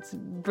accomplishments.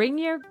 Bring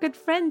your good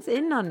friends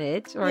in on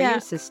it, or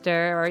your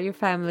sister or your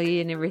family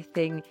and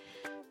everything,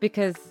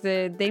 because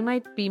they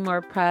might be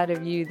more proud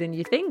of you than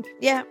you think.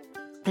 Yeah.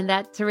 And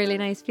that's a really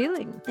nice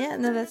feeling. Yeah,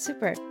 no, that's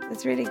super.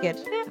 That's really good.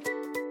 Yeah.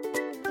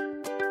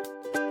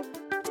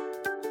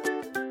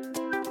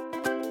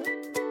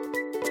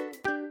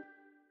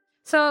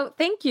 So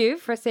thank you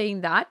for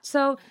saying that.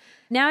 So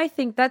Now I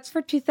think that's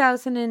for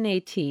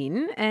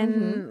 2018.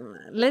 And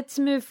let's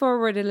move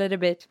forward a little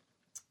bit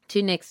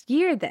to next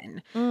year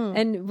then.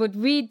 And what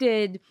we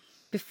did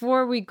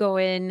before we go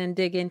in and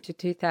dig into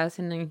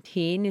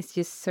 2019 is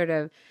just sort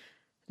of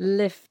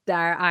lift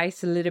our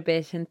eyes a little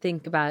bit and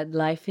think about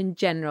life in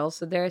general.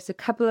 So there's a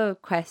couple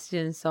of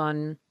questions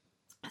on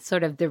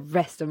sort of the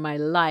rest of my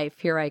life.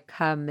 Here I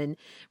come, and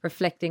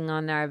reflecting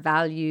on our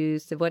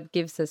values, what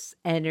gives us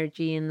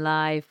energy in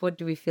life, what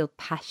do we feel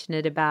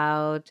passionate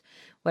about,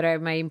 what are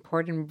my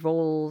important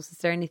roles, is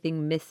there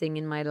anything missing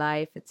in my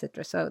life,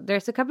 etc. So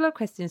there's a couple of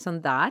questions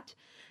on that.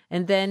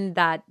 And then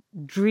that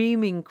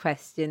dreaming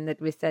question that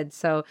we said,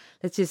 so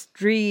let's just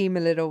dream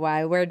a little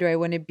while. Where do I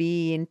want to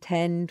be in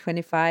 10,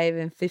 25,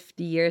 and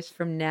 50 years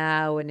from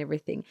now and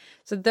everything?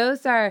 So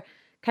those are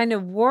kind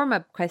of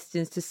warm-up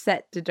questions to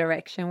set the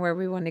direction where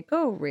we want to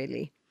go,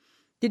 really.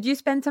 Did you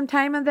spend some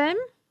time on them?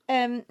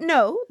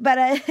 No,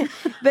 but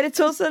but it's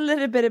also a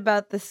little bit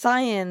about the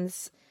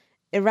science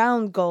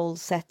around goal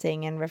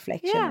setting and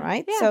reflection,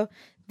 right? Yeah. So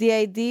the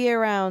idea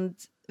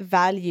around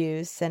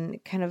values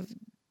and kind of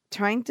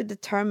trying to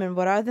determine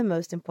what are the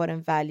most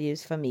important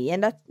values for me.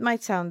 And that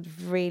might sound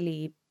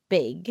really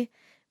big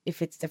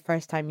if it's the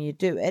first time you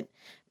do it.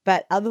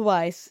 But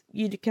otherwise,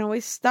 you can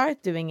always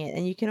start doing it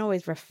and you can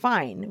always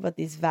refine what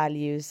these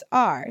values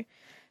are.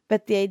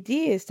 But the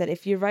idea is that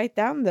if you write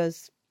down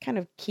those kind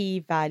of key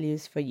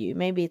values for you,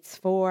 maybe it's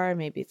 4,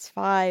 maybe it's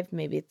 5,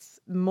 maybe it's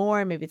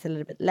more, maybe it's a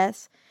little bit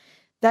less,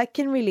 that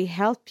can really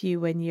help you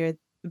when you're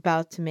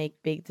about to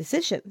make big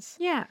decisions.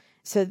 Yeah.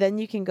 So then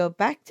you can go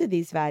back to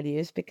these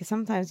values, because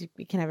sometimes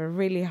we can have a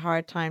really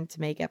hard time to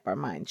make up our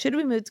mind. Should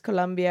we move to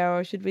Colombia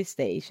or should we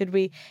stay? Should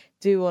we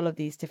do all of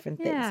these different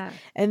things? Yeah.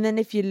 And then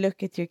if you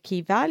look at your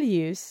key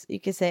values, you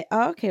can say,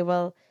 oh, okay,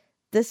 well,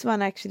 this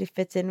one actually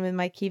fits in with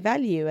my key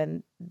value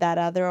and that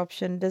other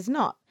option does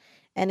not.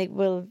 And it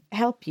will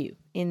help you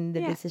in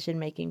the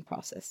decision-making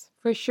process.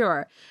 For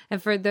sure.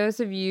 And for those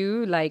of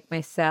you like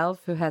myself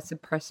who has a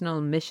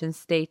personal mission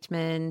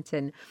statement,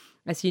 and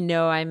as you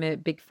know, I'm a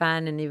big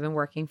fan and even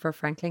working for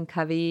Franklin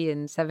Covey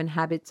and 7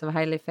 Habits of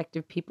Highly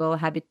Effective People,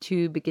 Habit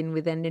 2, begin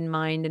with end in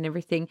mind and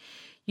everything.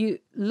 You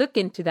look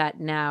into that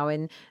now,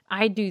 and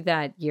I do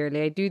that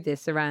yearly. I do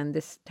this around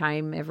this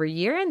time every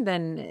year, and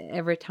then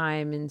every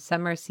time in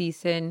summer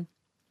season,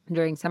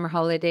 during summer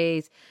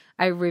holidays,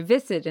 I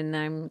revisit and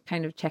I'm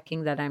kind of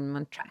checking that I'm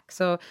on track.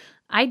 So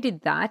I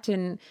did that.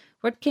 And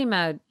what came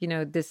out,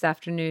 this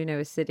afternoon, I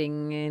was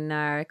sitting in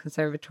our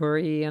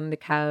conservatory on the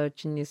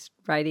couch and just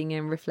writing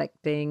and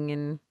reflecting,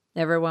 and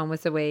everyone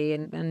was away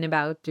and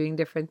about doing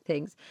different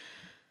things.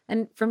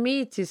 And for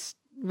me, it's just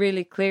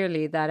really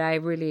clearly that I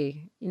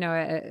really,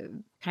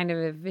 kind of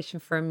a vision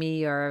for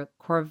me or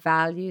core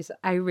values.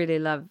 I really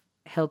love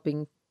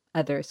helping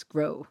others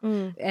grow.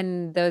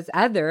 And those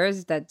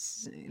others,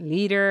 that's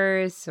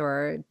leaders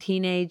or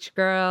teenage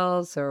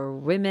girls or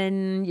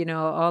women,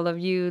 all of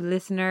you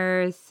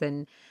listeners.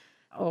 And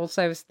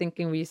also I was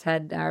thinking, we just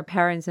had our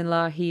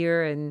parents-in-law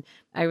here, and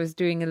I was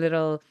doing a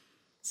little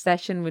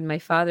session with my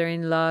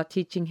father-in-law,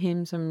 teaching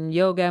him some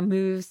yoga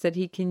moves that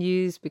he can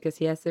use because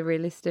he has a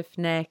really stiff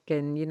neck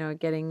and,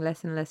 getting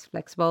less and less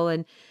flexible.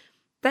 And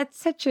that's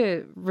such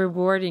a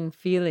rewarding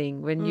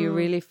feeling when you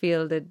really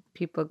feel that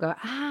people go,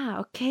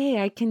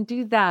 okay, I can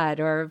do that,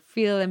 or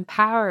feel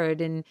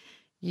empowered, and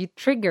you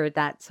trigger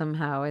that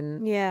somehow.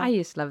 And I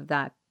just love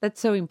that. That's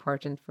so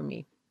important for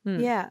me.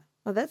 Yeah.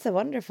 Well, that's a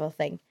wonderful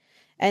thing.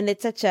 And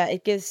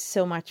it gives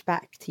so much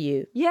back to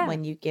you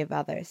when you give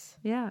others.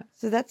 Yeah.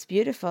 So that's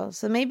beautiful.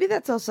 So maybe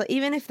that's also,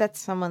 even if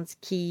that's someone's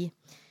key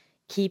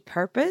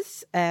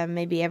purpose,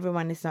 maybe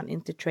everyone is not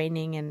into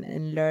training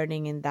and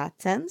learning in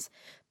that sense,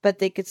 but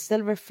they could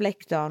still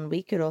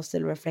we could all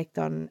still reflect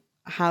on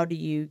how do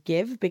you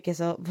give,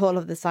 because of all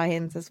of the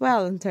science as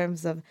well, in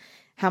terms of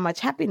how much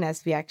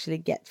happiness we actually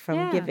get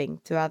from giving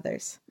to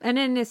others. And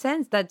in a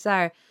sense, that's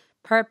our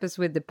purpose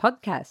with the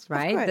podcast,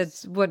 right?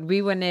 That's what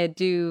we want to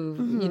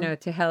do,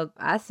 to help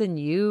us and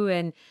you,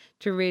 and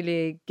to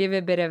really give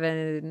a bit of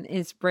an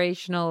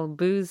inspirational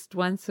boost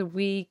once a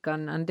week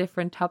on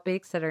different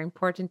topics that are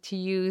important to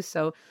you.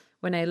 So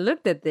when I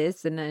looked at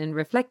this and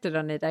reflected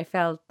on it, I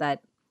felt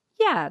that,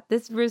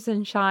 this Ruse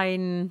and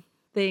Shine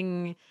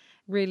thing,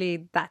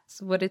 really,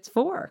 that's what it's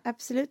for.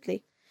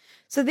 Absolutely.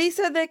 So these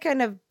are the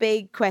kind of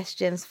big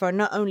questions for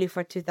not only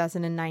for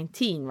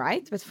 2019,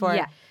 right? But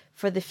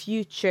for the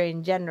future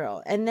in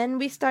general. And then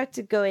we start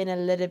to go in a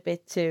little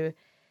bit to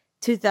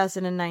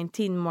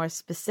 2019 more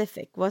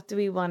specific. What do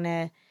we want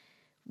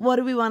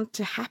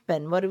to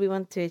happen? What do we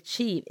want to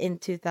achieve in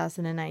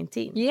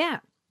 2019? Yeah.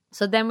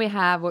 So then we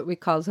have what we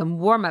call some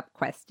warm-up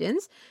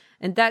questions.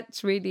 And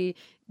that's really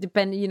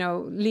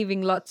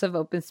leaving lots of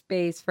open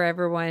space for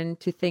everyone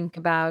to think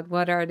about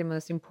what are the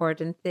most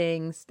important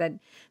things that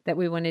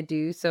we want to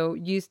do. So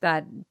use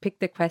that, pick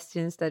the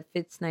questions that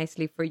fits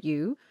nicely for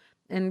you,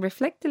 and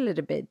reflect a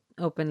little bit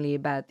openly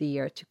about the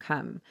year to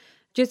come.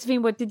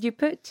 Josephine, what did you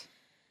put?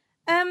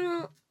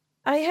 I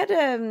had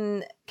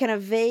kind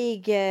of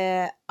vague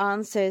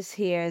answers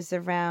here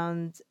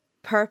around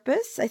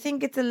purpose. I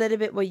think it's a little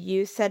bit what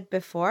you said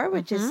before,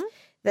 which is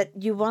that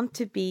you want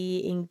to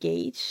be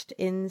engaged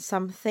in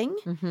something.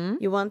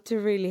 You want to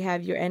really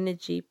have your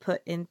energy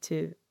put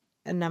into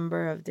a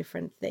number of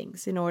different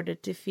things in order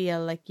to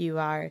feel like you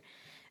are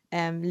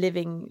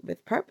living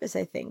with purpose,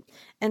 I think.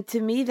 And to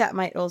me, that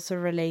might also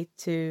relate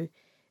to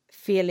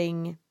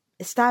feeling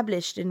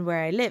established in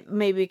where I live,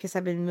 maybe because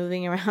I've been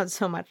moving around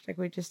so much, like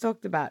we just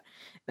talked about,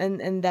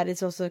 and that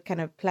is also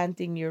kind of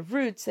planting your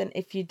roots. And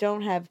if you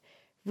don't have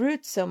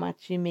roots so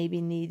much, you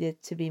maybe need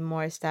it to be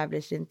more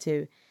established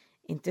into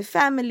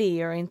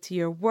family or into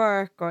your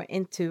work or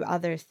into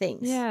other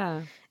things.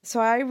 Yeah. So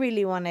I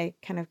really want to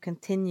kind of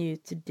continue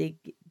to dig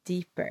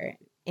deeper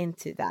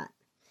into that.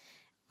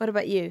 What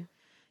about you?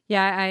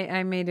 Yeah,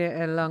 I made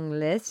a long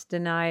list,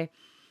 and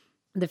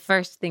the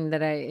first thing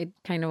that it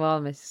kind of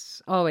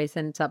always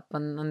ends up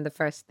on the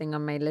first thing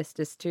on my list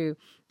is to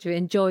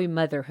enjoy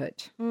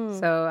motherhood.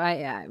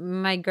 So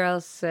my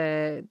girls,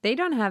 they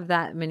don't have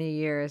that many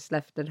years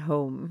left at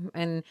home.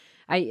 And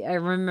I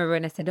remember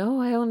when I said,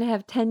 I only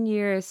have 10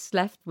 years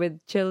left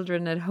with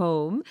children at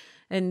home.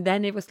 And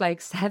then it was like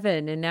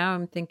 7. And now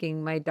I'm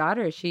thinking my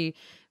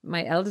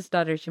eldest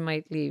daughter, she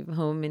might leave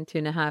home in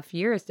 2.5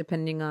 years,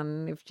 depending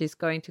on if she's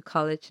going to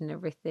college and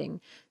everything.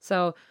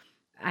 So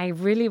I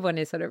really want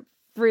to sort of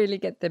really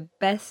get the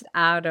best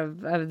out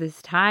of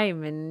this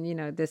time.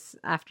 And, this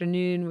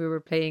afternoon we were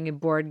playing a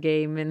board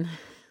game and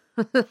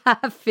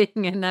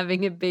laughing and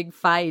having a big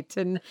fight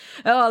and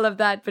all of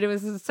that. But it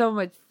was so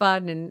much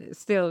fun and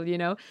still,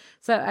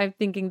 So I'm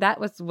thinking that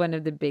was one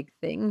of the big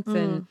things.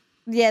 And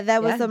yeah,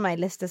 that was on my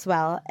list as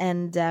well.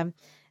 And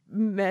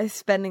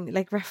spending,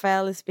 like,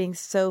 Raphael is being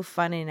so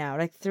funny now,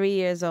 like 3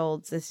 years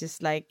old. It's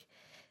just like,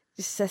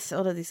 just says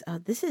all of these,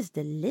 this is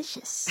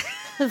delicious,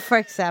 for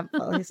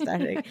example, he's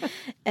starting.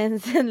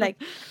 And then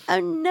like, oh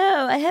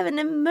no, I have an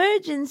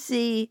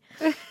emergency,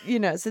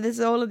 so there's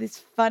all of these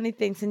funny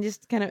things and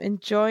just kind of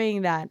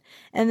enjoying that.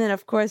 And then,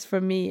 of course,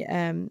 for me,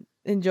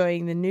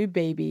 enjoying the new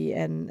baby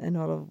and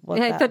all of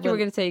what I thought you were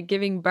going to say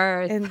giving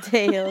birth.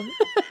 Entail.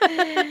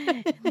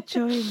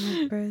 Enjoying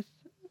the birth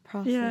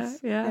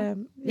process.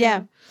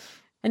 Yeah.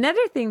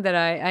 Another thing that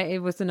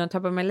it wasn't on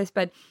top of my list,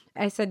 but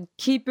I said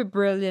keep a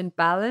brilliant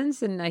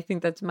balance, and I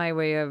think that's my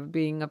way of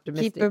being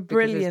optimistic. Keep a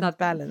brilliant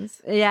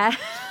balance. Yeah.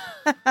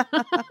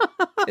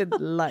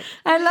 Good luck.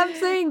 I love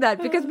saying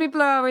that because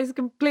people are always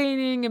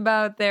complaining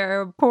about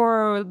their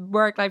poor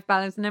work-life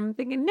balance, and I'm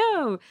thinking,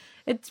 no,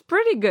 it's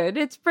pretty good.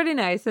 It's pretty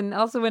nice. And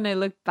also when I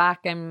look back,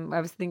 I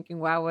was thinking,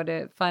 wow, what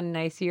a fun,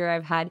 nice year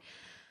I've had.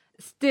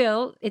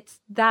 Still, it's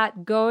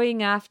that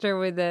going after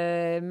with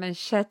a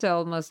machete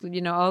almost,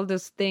 all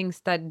those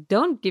things that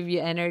don't give you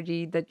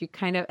energy that you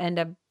kind of end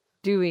up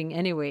doing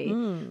anyway.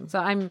 So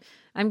I'm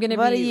going to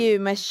What are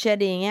you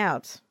macheting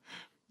out?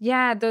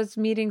 Yeah, those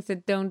meetings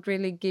that don't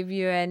really give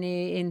you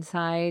any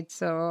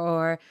insights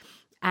or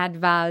add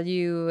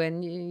value,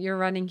 and you're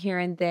running here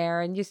and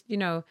there, and just,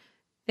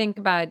 think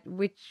about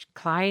which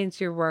clients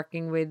you're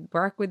working with.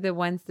 Work with the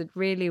ones that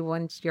really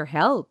want your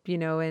help,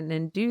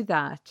 and do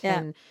that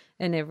and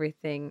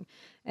everything.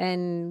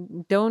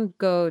 And don't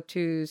go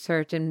to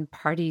certain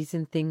parties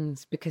and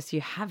things because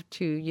you have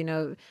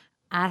to,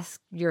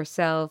 ask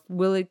yourself,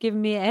 will it give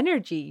me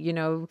energy?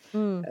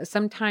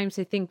 Sometimes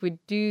I think we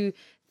do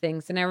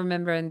things. And I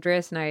remember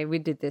Andreas and we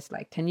did this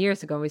like 10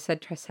 years ago. We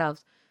said to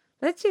ourselves,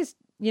 let's just,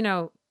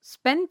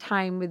 spend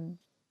time with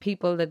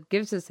people that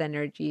gives us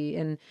energy.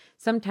 And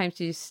sometimes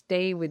you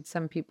stay with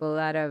some people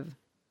out of,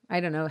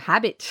 I don't know,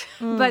 habit,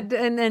 but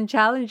and then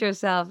challenge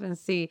yourself and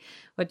see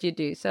what you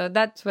do. So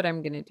that's what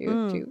I'm going to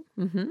do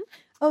too.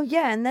 Oh,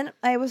 yeah. And then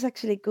I was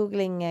actually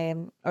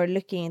Googling or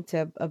looking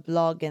into a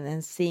blog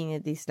and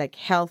seeing these like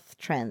health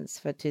trends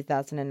for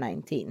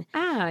 2019.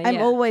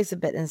 I'm always a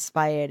bit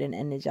inspired and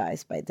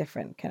energized by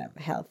different kind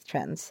of health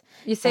trends.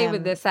 You say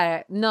with this,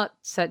 not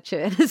such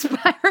an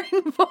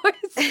inspiring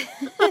voice.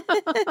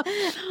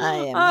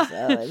 I am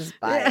so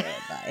inspired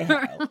by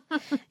health.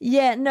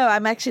 Yeah, no,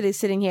 I'm actually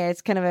sitting here.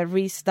 It's kind of a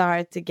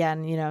restart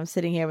again. I'm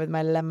sitting here with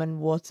my lemon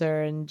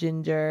water and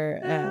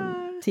ginger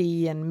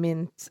tea and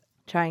mint,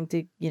 trying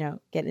to,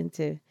 get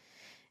into,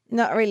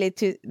 not really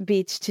to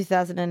beach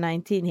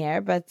 2019 here,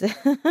 but,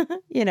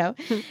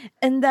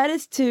 and that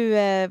is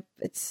to,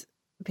 it's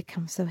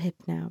become so hip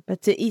now,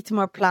 but to eat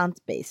more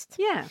plant-based.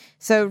 Yeah.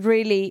 So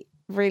really,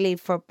 really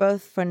for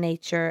both for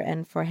nature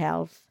and for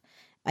health,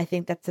 I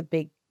think that's a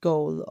big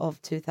goal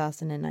of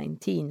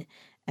 2019,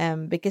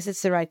 because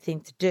it's the right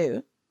thing to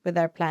do with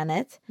our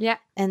planet. Yeah.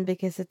 And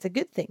because it's a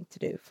good thing to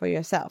do for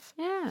yourself.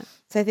 Yeah.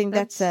 So I think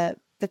that's a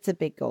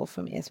big goal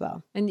for me as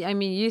well. And I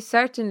mean, you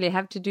certainly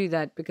have to do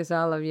that because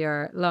all of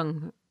your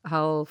long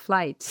haul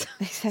flights.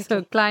 Exactly.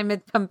 So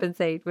climate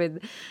compensate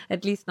with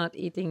at least not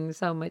eating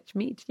so much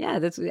meat. Yeah,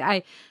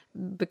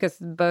 because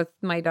both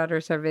my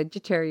daughters are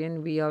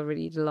vegetarian, we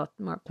already eat a lot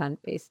more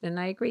plant-based, and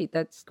I agree,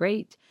 that's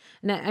great.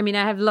 And I mean,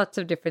 I have lots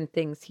of different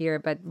things here,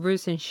 but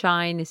Roots and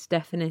Shine is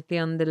definitely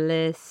on the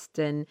list,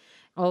 and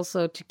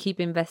also to keep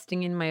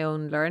investing in my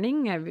own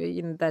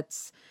learning.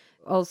 That's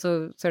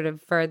also sort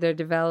of further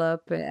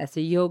develop as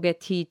a yoga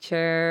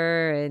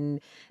teacher and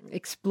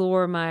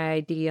explore my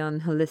idea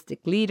on holistic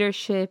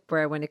leadership,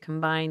 where I want to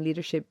combine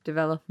leadership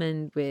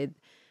development with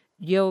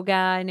yoga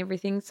and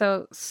everything.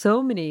 So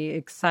many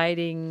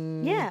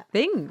exciting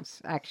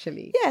things,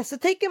 actually. Yeah, so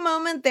take a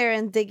moment there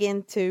and dig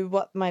into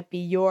what might be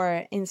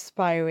your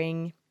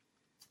inspiring,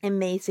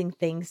 amazing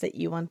things that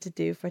you want to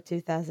do for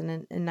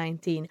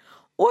 2019,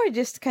 or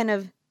just kind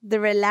of the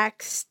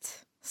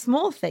relaxed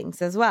small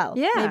things as well.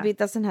 Yeah. Maybe it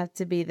doesn't have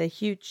to be the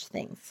huge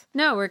things.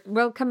 No,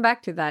 we'll come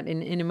back to that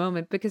in a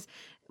moment, because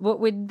what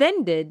we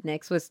then did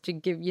next was to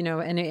give,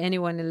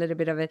 anyone a little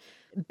bit of a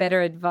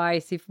better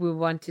advice if we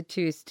wanted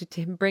to, is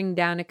to bring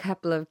down a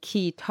couple of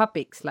key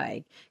topics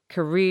like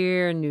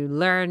career, new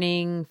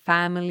learning,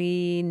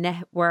 family,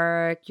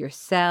 network,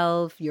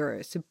 yourself,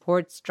 your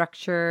support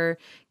structure,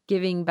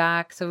 giving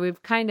back. So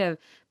we've kind of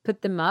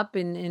put them up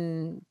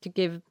in to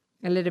give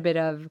a little bit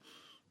of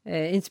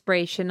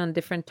inspiration on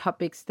different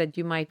topics that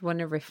you might want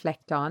to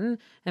reflect on.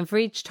 And for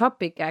each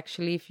topic,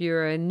 actually, if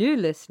you're a new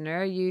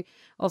listener, you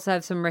also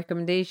have some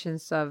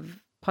recommendations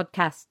of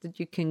podcasts that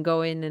you can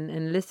go in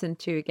and listen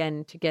to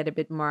again to get a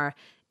bit more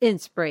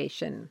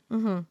inspiration.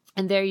 Mm-hmm.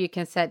 And there you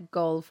can set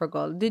goal for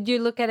goal. Did you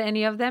look at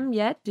any of them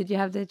yet? Did you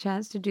have the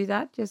chance to do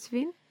that,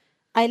 Josephine?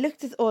 I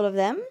looked at all of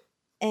them,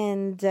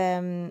 and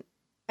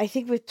I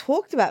think we've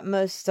talked about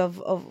most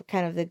of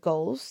kind of the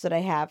goals that I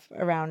have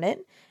around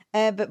it.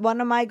 But one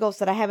of my goals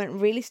that I haven't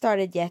really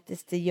started yet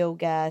is the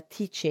yoga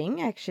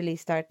teaching. I actually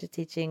started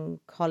teaching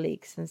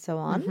colleagues and so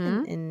on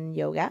in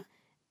yoga.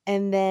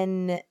 And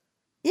then,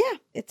 yeah,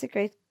 it's a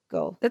great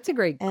goal. That's a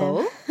great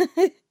goal.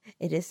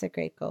 It is a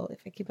great goal. If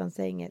I keep on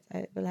saying it,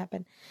 it will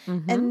happen.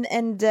 Mm-hmm.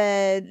 And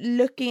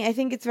looking, I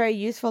think it's very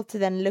useful to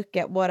then look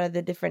at what are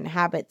the different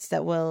habits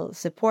that will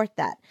support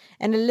that.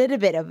 And a little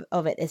bit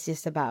of it is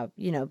just about,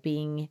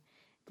 being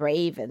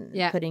brave and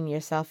putting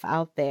yourself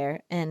out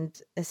there,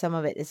 and some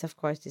of it is of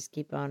course just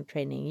keep on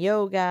training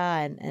yoga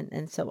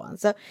and so on.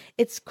 So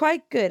it's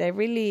quite good. I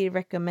really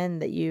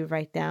recommend that you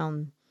write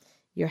down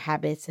your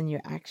habits and your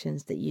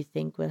actions that you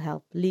think will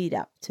help lead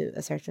up to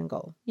a certain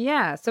goal.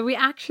 Yeah, so we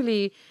are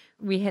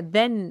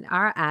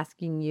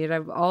asking you,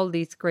 of all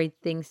these great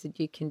things that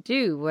you can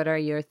do, what are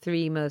your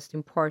 3 most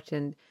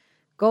important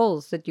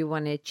goals that you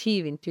want to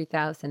achieve in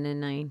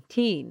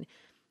 2019?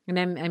 And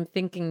I'm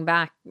thinking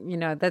back,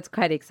 that's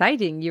quite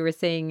exciting. You were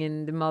saying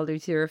in the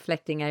Maldives, you're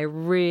reflecting, I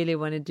really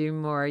want to do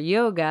more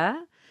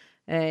yoga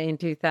in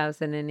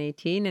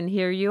 2018. And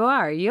here you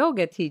are,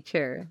 yoga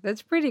teacher.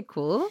 That's pretty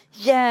cool.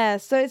 Yeah,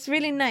 so it's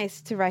really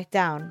nice to write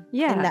down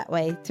in that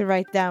way,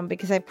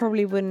 because I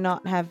probably would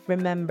not have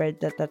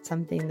remembered that that's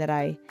something that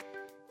I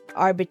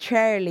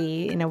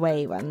arbitrarily, in a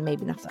way, well,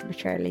 maybe not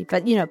arbitrarily,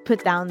 but,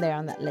 put down there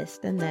on that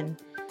list and then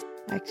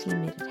actually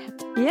made it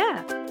happen.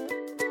 Yeah.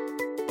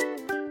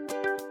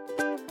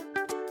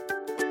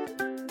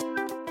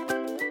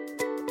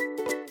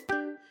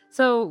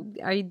 So,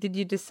 did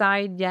you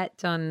decide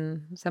yet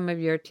on some of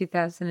your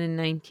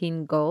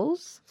 2019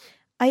 goals?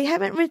 I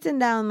haven't written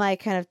down my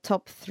kind of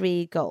top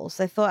 3 goals.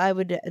 I thought I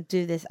would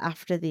do this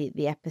after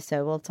the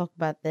episode. We'll talk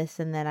about this,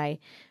 and then I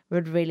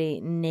would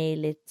really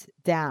nail it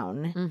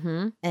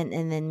down,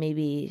 and then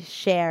maybe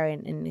share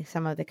in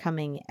some of the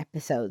coming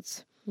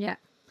episodes. Yeah.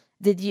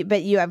 Did you?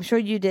 But I'm sure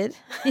you did.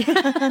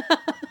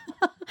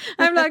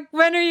 I'm like,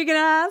 when are you going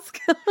to ask?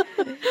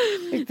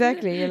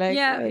 Exactly. You're like,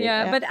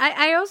 yeah. But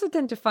I also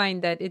tend to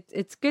find that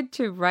it's good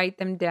to write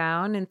them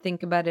down and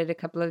think about it a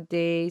couple of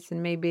days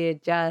and maybe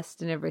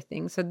adjust and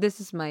everything. So this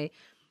is my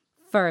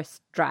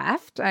first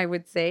draft, I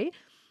would say.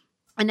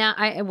 And now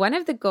one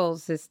of the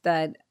goals is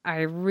that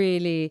I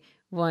really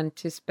want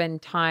to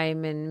spend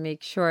time and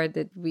make sure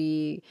that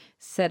we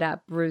set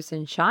up Ruse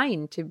and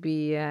Shine to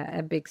be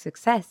a big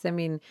success. I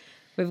mean,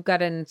 we've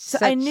gotten So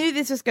I knew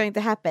this was going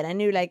to happen. I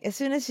knew, like, as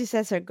soon as she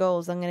says her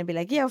goals, I'm going to be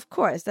like, yeah, of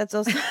course. That's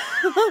also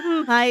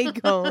my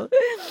goal.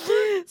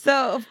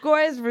 So, of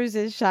course, Ruse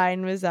and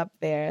Shine was up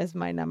there as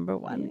my number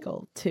 1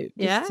 goal, too.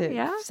 Just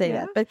to say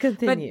that. But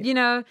continue.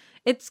 But,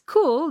 it's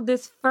cool.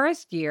 This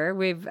first year,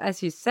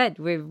 as you said,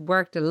 we've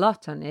worked a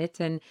lot on it.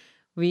 And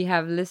we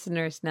have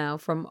listeners now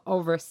from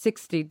over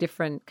 60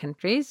 different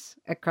countries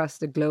across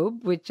the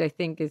globe, which I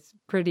think is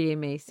pretty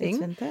amazing. It's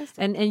fantastic.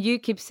 And you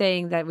keep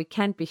saying that we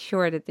can't be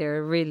sure that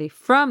they're really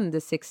from the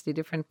 60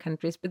 different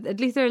countries, but at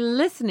least they're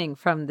listening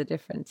from the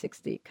different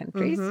 60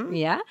 countries. Mm-hmm.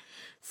 Yeah.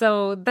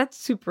 So that's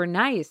super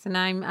nice. And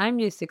I'm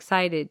just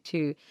excited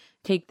to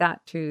take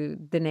that to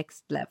the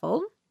next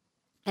level.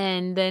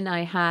 And then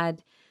I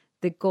had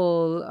the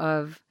goal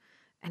of,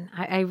 and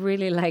I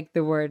really like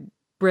the word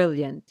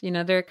brilliant.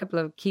 There are a couple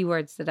of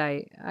keywords that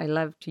I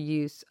love to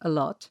use a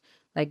lot,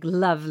 like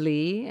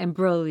lovely and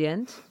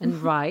brilliant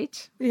and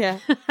right. Yeah.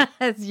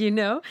 As you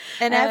know.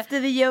 And after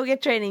the yoga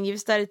training, you've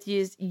started to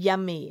use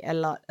yummy a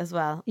lot as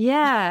well.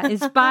 Yeah.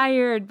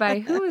 Inspired by,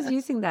 who was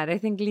using that? I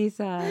think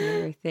Lisa and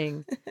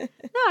everything. No,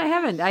 I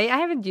haven't. I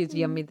haven't used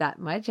yummy that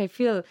much. I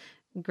feel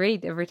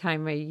great every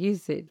time I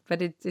use it,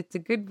 but it's a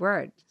good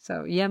word.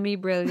 So yummy,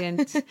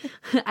 brilliant.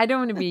 I don't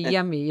want to be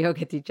yummy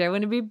yoga teacher. I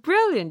want to be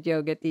brilliant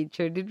yoga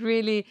teacher. It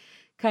really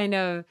kind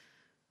of,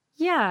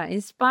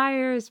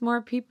 inspires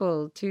more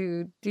people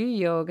to do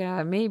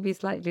yoga, maybe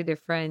slightly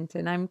different.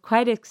 And I'm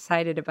quite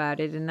excited about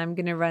it. And I'm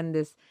going to run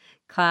this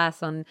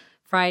class on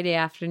Friday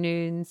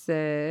afternoons,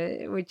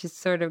 which is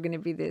sort of going to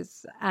be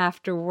this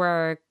after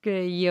work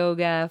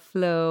yoga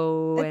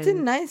flow. It's a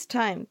nice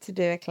time to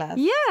do a class.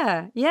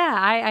 Yeah.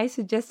 I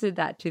suggested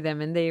that to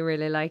them and they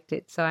really liked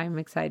it. So I'm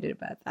excited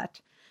about that.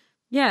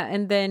 Yeah,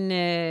 and then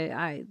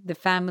the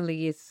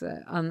family is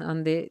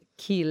on the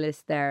key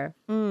list there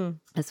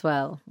as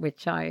well,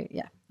 which I'm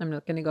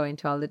not going to go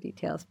into all the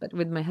details, but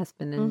with my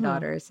husband and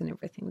daughters and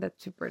everything,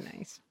 that's super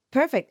nice.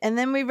 Perfect. And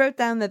then we wrote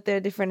down that there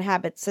are different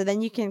habits. So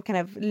then you can kind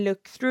of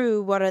look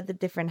through what are the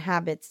different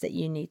habits that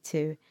you need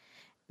to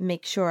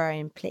make sure are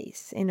in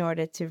place in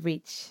order to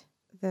reach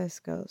those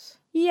goals.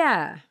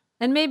 Yeah.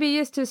 And maybe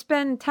just to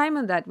spend time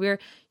on that. We're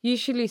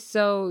usually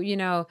so,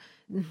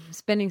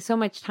 spending so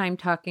much time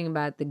talking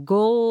about the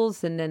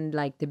goals and then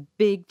like the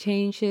big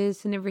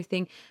changes and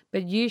everything.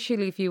 But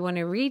usually if you want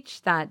to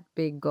reach that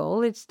big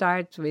goal, it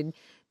starts with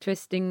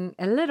twisting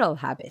a little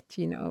habit,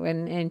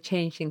 and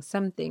changing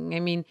something.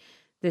 I mean,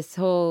 this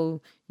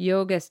whole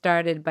yoga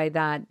started by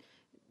that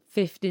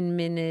 15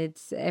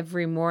 minutes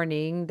every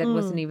morning. That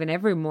wasn't even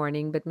every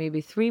morning, but maybe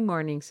 3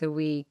 mornings a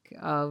week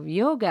of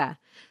yoga.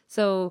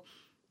 So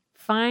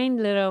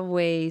find little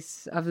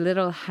ways of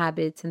little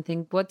habits and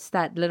think, what's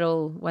that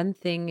little one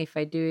thing, if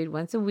I do it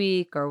once a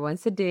week or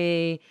once a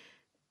day,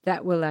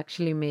 that will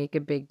actually make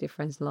a big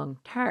difference long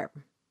term.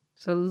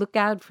 So look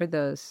out for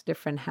those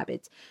different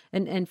habits.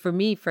 And for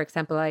me, for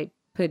example, I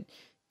put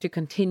to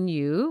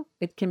continue.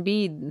 It can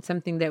be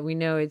something that we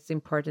know it's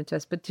important to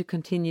us, but to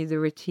continue the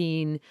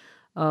routine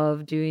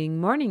of doing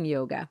morning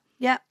yoga.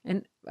 Yeah.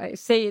 And I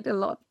say it a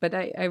lot, but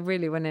I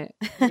really want to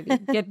really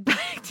get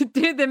back to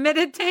do the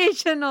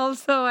meditation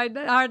also. I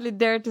hardly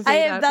dare to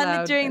say it out loud. I have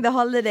done it during the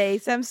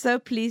holidays. I'm so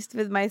pleased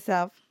with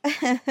myself.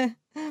 Very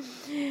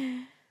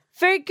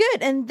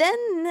good. And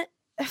then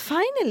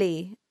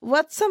finally,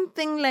 what's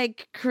something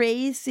like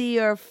crazy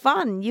or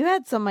fun? You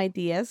had some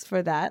ideas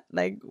for that.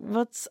 Like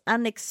what's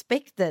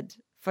unexpected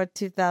for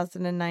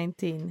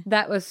 2019?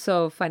 That was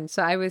so fun.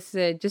 So I was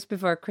just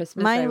before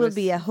Christmas. Mine will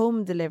be a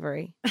home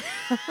delivery.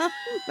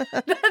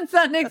 That's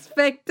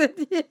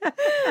unexpected. Yeah.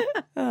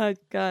 Oh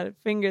God,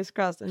 fingers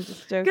crossed. I'm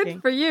just joking.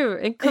 Good for you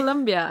in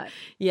Colombia.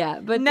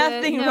 Yeah, but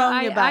nothing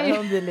wrong about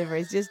home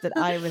deliveries. Just that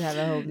I would have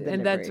a home delivery.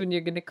 And that's when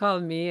you're going to call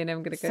me, and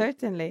I'm going to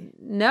certainly.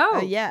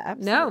 No, yeah,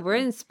 absolutely. No, we're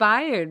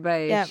inspired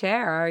by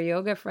Cher, our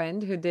yoga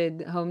friend, who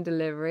did home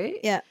delivery.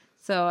 Yeah.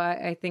 So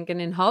I think, and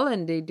in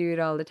Holland, they do it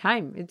all the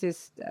time. It's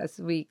just us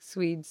weak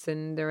Swedes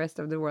and the rest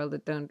of the world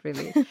that don't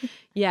really.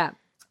 Yeah.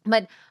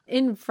 But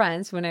in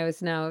France, when I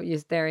was now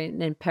just there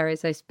in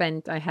Paris,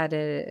 I had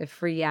a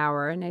free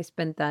hour and I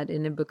spent that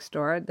in a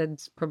bookstore.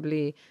 That's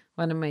probably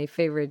one of my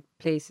favorite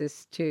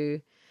places to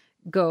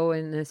go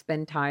and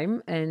spend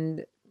time.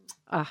 And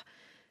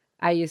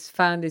I just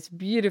found this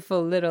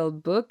beautiful little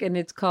book, and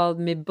it's called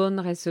Mes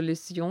Bonnes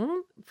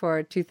Résolutions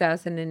for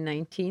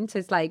 2019.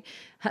 So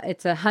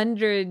it's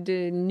 100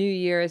 New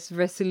Year's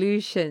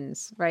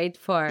resolutions, right?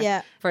 For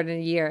the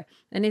year.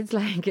 And it's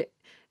like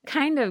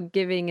kind of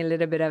giving a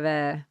little bit of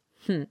a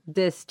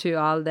this to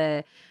all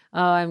the,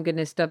 I'm going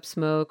to stop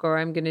smoke, or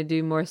I'm going to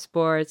do more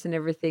sports and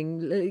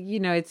everything.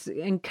 It's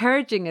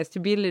encouraging us to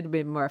be a little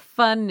bit more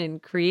fun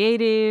and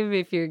creative.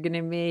 If you're going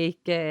to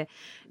make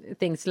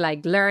things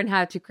like learn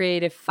how to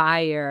create a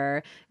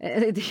fire.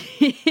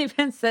 He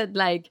even said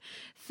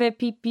fais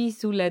pipi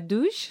sous la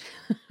douche,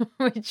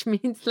 which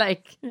means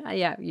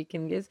you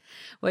can guess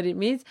what it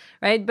means,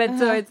 right? But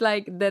so it's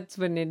that's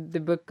when the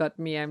book got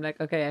me. I'm like,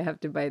 okay, I have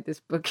to buy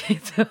this book.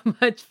 It's so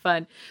much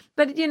fun.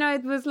 But,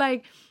 it was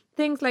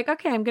things like,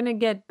 okay, I'm going to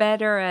get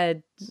better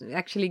at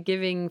actually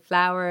giving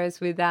flowers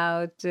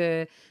without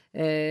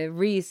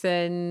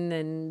reason.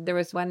 And there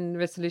was one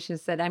resolution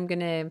said, I'm going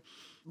to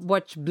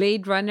watch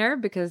Blade Runner,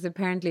 because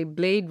apparently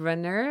Blade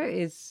Runner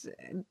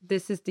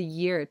this is the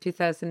year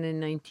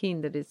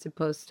 2019 that it's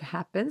supposed to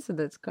happen. So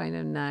that's kind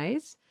of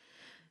nice.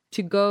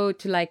 To go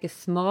to a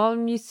small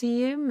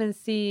museum and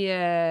see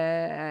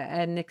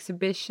an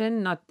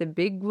exhibition, not the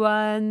big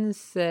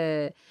ones.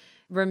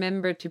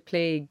 Remember to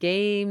play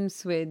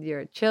games with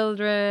your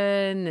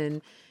children,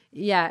 and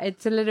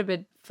it's a little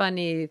bit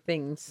funny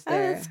things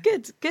there. That's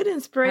good. Good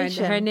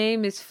inspiration. Her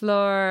name is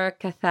Flore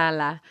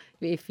Cathala,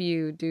 if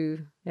you do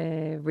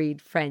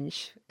read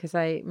French, because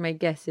my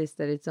guess is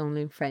that it's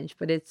only in French,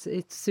 but it's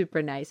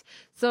super nice.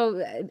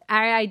 So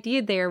our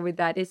idea there with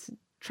that is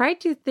try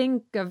to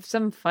think of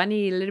some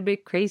funny, a little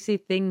bit crazy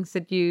things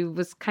that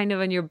was kind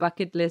of on your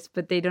bucket list,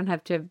 but they don't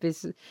have to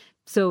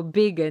so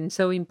big and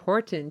so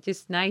important.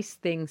 Just nice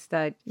things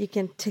that You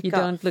can tick you off.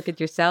 don't look at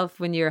yourself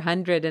when you're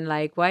 100 and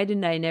like, why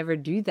didn't I never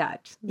do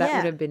that? That Yeah.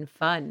 would have been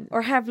fun.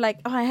 Or have like,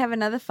 oh, I have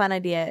another fun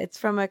idea. It's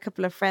from a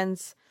couple of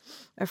friends,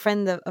 a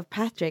friend of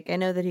Patrick. I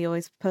know that he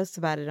always posts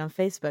about it on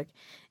Facebook.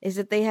 Is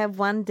that they have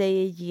one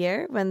day a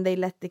year when they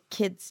let the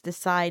kids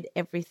decide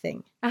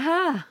everything.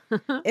 Aha.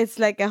 It's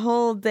like a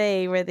whole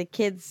day where the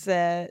kids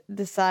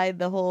decide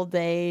the whole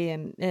day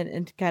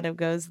and kind of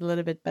goes a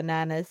little bit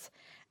bananas.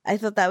 I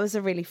thought that was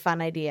a really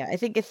fun idea. I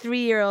think a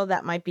 3-year-old,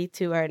 that might be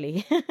too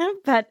early.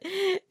 But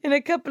in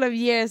a couple of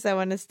years, I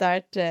want to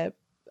start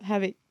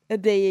having a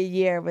day a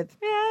year with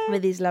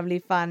these lovely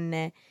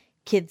fun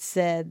kids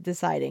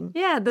deciding.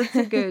 Yeah, that's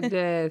a good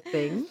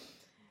thing.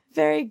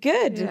 Very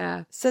good.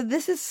 Yeah. So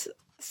this is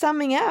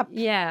summing up.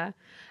 Yeah.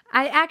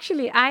 I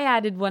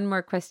added one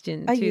more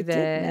question Oh, to you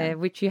did now.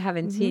 which you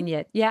haven't seen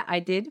yet. Yeah, I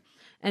did.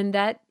 And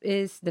that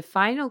is the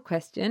final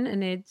question.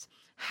 And it's,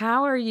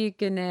 how are you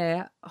going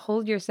to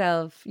hold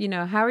yourself,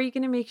 how are you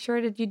going to make sure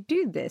that you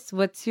do this?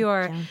 What's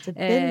your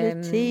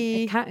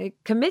Accountability.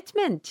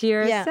 commitment to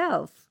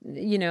yourself?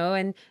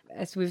 And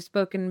as we've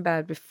spoken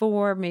about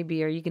before,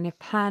 maybe are you going to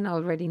plan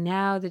already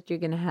now that you're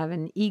going to have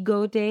an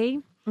ego day?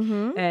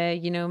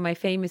 My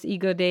famous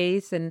ego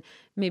days, and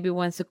maybe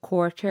once a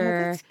quarter.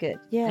 Oh, that's good.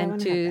 Yeah, I and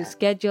wanna to have that.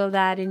 schedule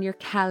that in your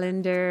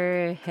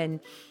calendar.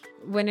 And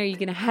when are you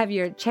going to have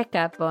your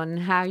checkup on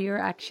how you're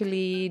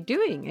actually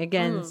doing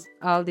against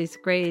all these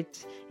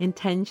great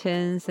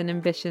intentions and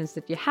ambitions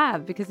that you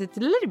have? Because it's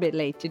a little bit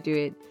late to do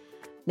it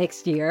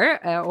next year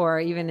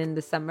or even in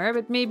the summer,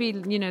 but maybe,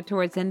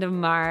 towards end of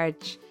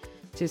March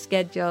to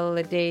schedule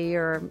a day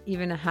or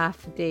even a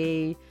half a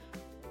day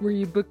where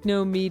you book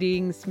no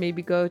meetings,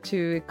 maybe go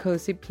to a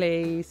cozy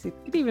place. It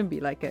could even be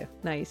like a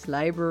nice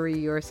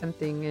library or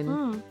something,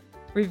 and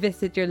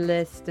revisit your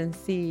list and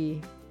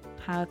see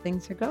how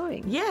things are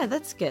going. Yeah,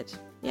 that's good.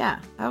 Yeah,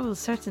 I will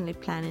certainly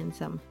plan in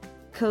some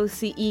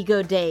cozy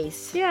ego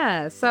days.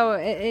 Yeah, so,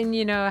 and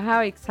how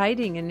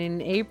exciting. And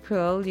in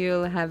April,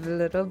 you'll have a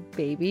little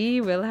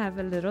baby. We'll have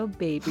a little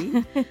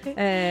baby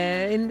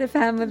in the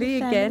family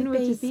again,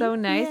 which is so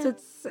nice. Yeah.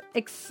 It's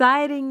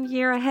exciting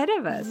year ahead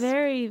of us.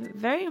 Very,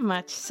 very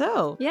much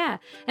so. Yeah,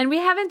 and we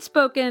haven't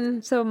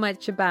spoken so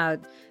much about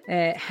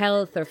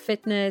health or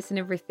fitness and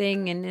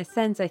everything. In a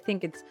sense, I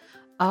think it's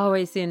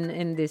always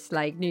in this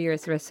like New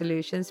Year's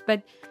resolutions.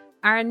 But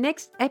our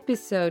next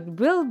episode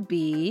will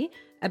be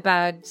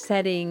about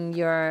setting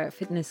your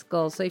fitness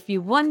goals. So if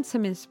you want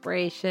some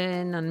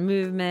inspiration on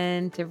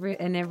movement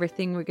and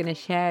everything, we're going to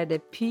share the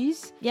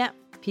PYS. Yeah.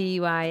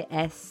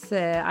 PYS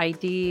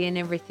ID and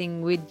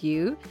everything with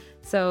you.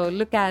 So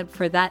look out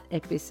for that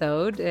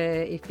episode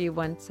if you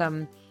want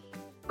some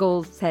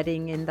goal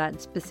setting in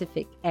that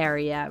specific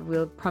area.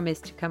 We'll promise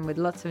to come with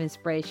lots of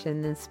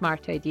inspiration and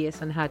smart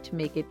ideas on how to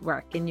make it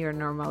work in your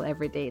normal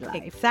everyday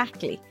life.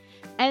 Exactly.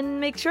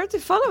 And make sure to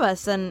follow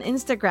us on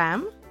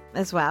Instagram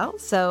as well.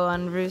 So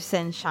on Roos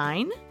and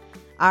Shine,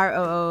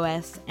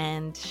 ROOS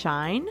and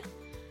Shine,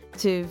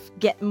 to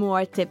get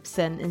more tips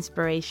and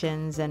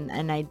inspirations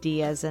and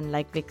ideas. And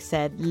like Vic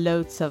said,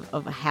 loads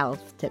of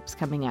health tips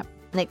coming up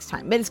next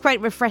time. But it's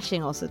quite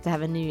refreshing also to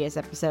have a New Year's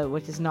episode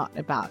which is not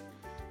about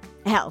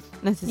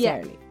health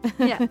necessarily.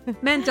 Yeah.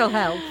 Mental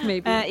health,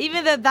 maybe.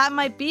 Even though that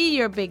might be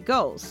your big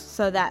goals.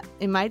 So that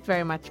it might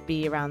very much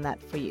be around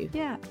that for you.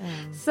 Yeah.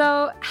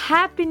 So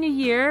Happy New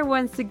Year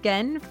once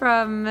again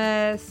from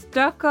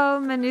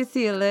Stockholm and New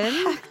Zealand.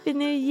 Happy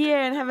New Year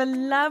and have a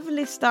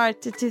lovely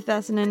start to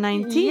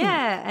 2019.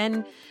 Yeah,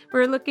 and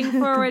we're looking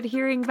forward to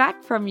hearing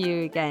back from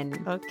you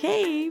again.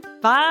 Okay.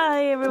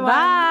 Bye, everyone.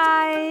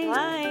 Bye.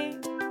 Bye.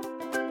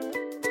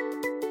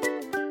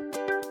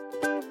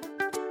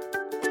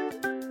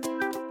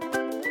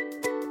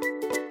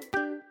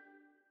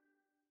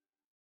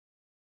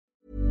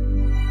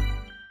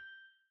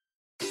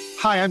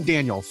 Hi, I'm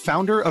Daniel,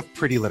 founder of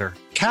Pretty Litter.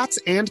 Cats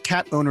and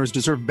cat owners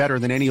deserve better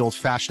than any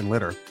old-fashioned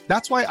litter.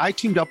 That's why I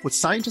teamed up with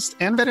scientists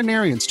and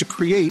veterinarians to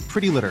create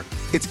Pretty Litter.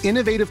 Its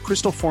innovative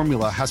crystal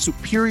formula has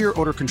superior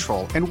odor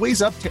control and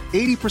weighs up to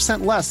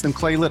 80% less than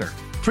clay litter.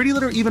 Pretty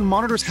Litter even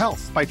monitors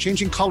health by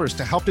changing colors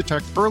to help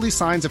detect early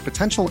signs of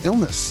potential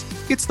illness.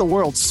 It's the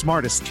world's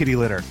smartest kitty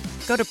litter.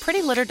 Go to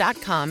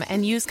prettylitter.com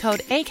and use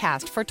code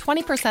ACAST for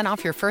 20%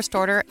 off your first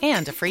order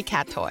and a free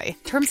cat toy.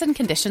 Terms and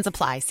conditions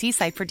apply. See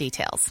site for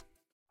details.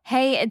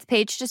 Hey, it's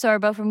Paige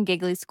DeSorbo from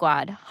Giggly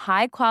Squad.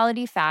 High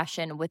quality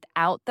fashion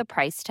without the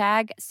price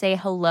tag. Say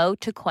hello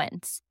to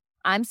Quince.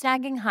 I'm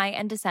snagging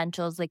high-end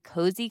essentials like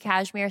cozy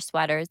cashmere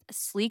sweaters,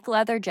 sleek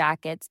leather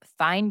jackets,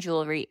 fine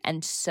jewelry,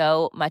 and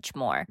so much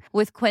more.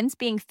 With Quince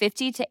being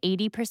 50 to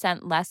 80%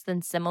 less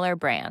than similar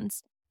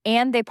brands.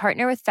 And they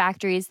partner with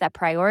factories that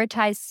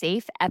prioritize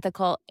safe,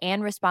 ethical,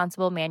 and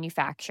responsible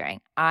manufacturing.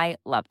 I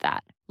love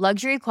that.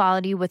 Luxury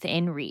quality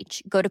within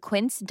reach. Go to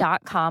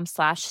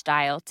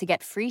quince.com/style to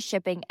get free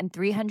shipping and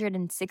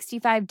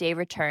 365-day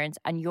returns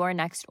on your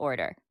next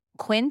order.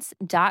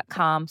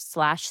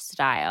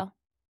 Quince.com/style.